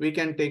 we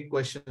can take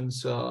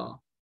questions.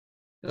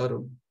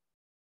 Arun.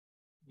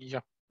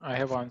 Yeah, I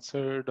have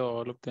answered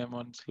all of them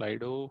on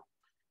Slido.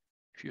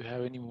 If you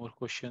have any more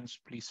questions,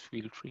 please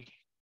feel free.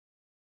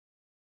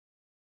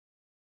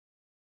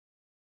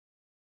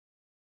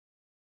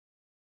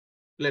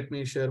 Let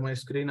me share my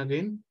screen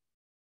again.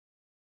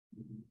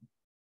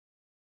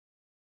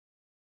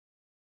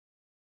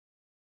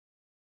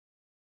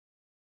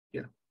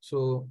 Yeah,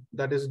 so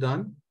that is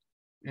done.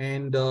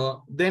 And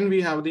then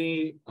we have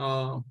the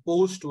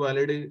post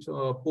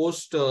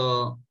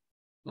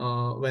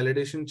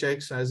validation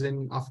checks, as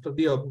in after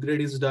the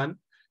upgrade is done,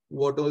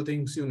 what all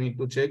things you need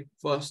to check.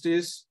 First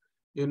is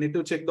you need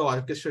to check the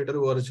Orchestrator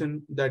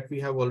version that we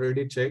have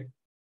already checked.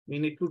 We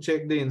need to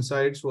check the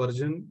Insights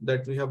version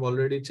that we have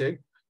already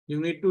checked. You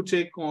need to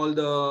check all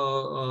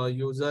the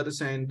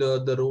users and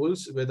the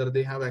roles, whether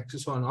they have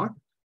access or not.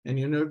 And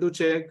you need to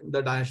check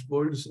the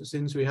dashboards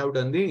since we have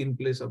done the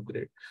in-place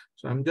upgrade.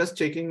 So I'm just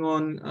checking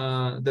on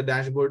the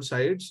dashboard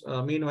sides.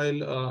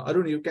 Meanwhile,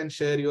 Arun, you can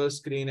share your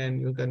screen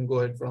and you can go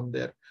ahead from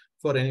there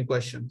for any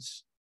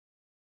questions.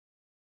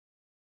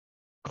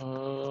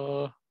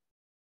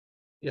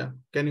 Yeah,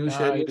 can you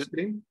share your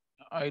screen?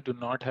 I do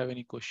not have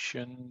any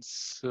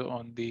questions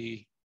on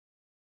the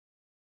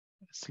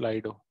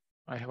Slido.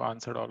 I have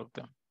answered all of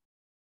them.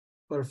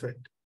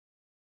 Perfect.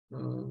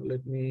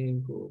 Let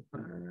me go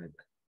back.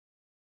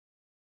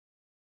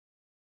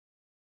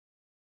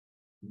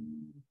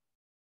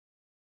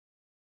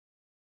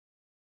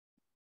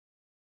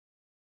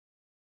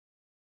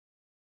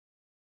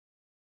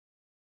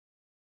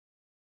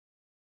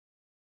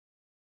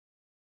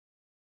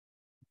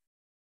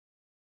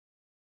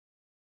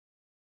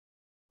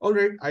 All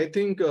right, I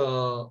think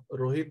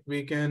Rohit,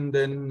 we can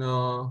then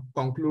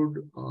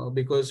conclude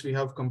because we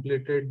have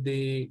completed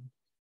the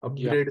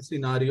upgrade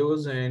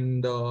scenarios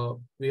and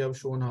we have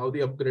shown how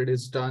the upgrade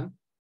is done.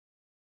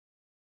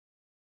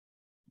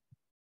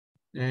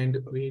 And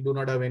we do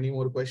not have any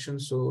more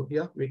questions. So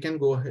yeah, we can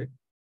go ahead.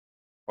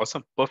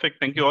 Awesome. Perfect.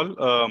 Thank you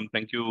all.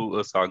 Thank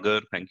you,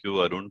 Sagar. Thank you,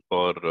 Arun,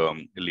 for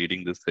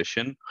leading this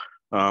session.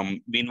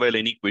 Meanwhile,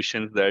 any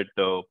questions that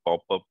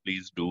pop up,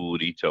 please do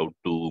reach out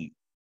to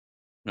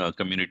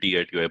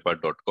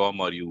community@uipath.com,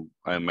 or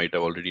I might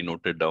have already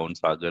noted down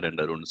Sagar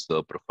and Arun's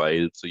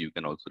profiles, so you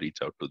can also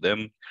reach out to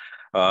them.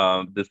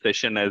 This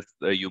session, as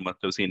you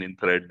must have seen in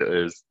thread,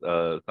 is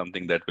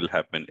something that will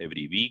happen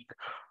every week.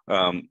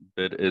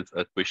 There is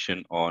a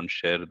question on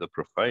share the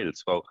profile.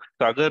 So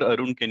Sagar,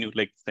 Arun, can you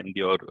send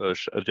your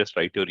just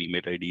write your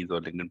email IDs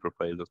or LinkedIn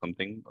profiles or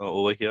something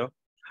over here?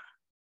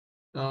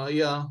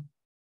 Yeah.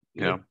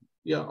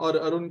 Or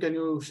Arun, can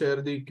you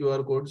share the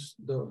QR codes?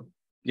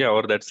 Yeah,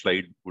 or that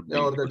slide would be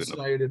or that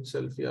slide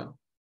itself. Yeah.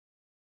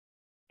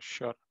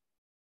 Sure.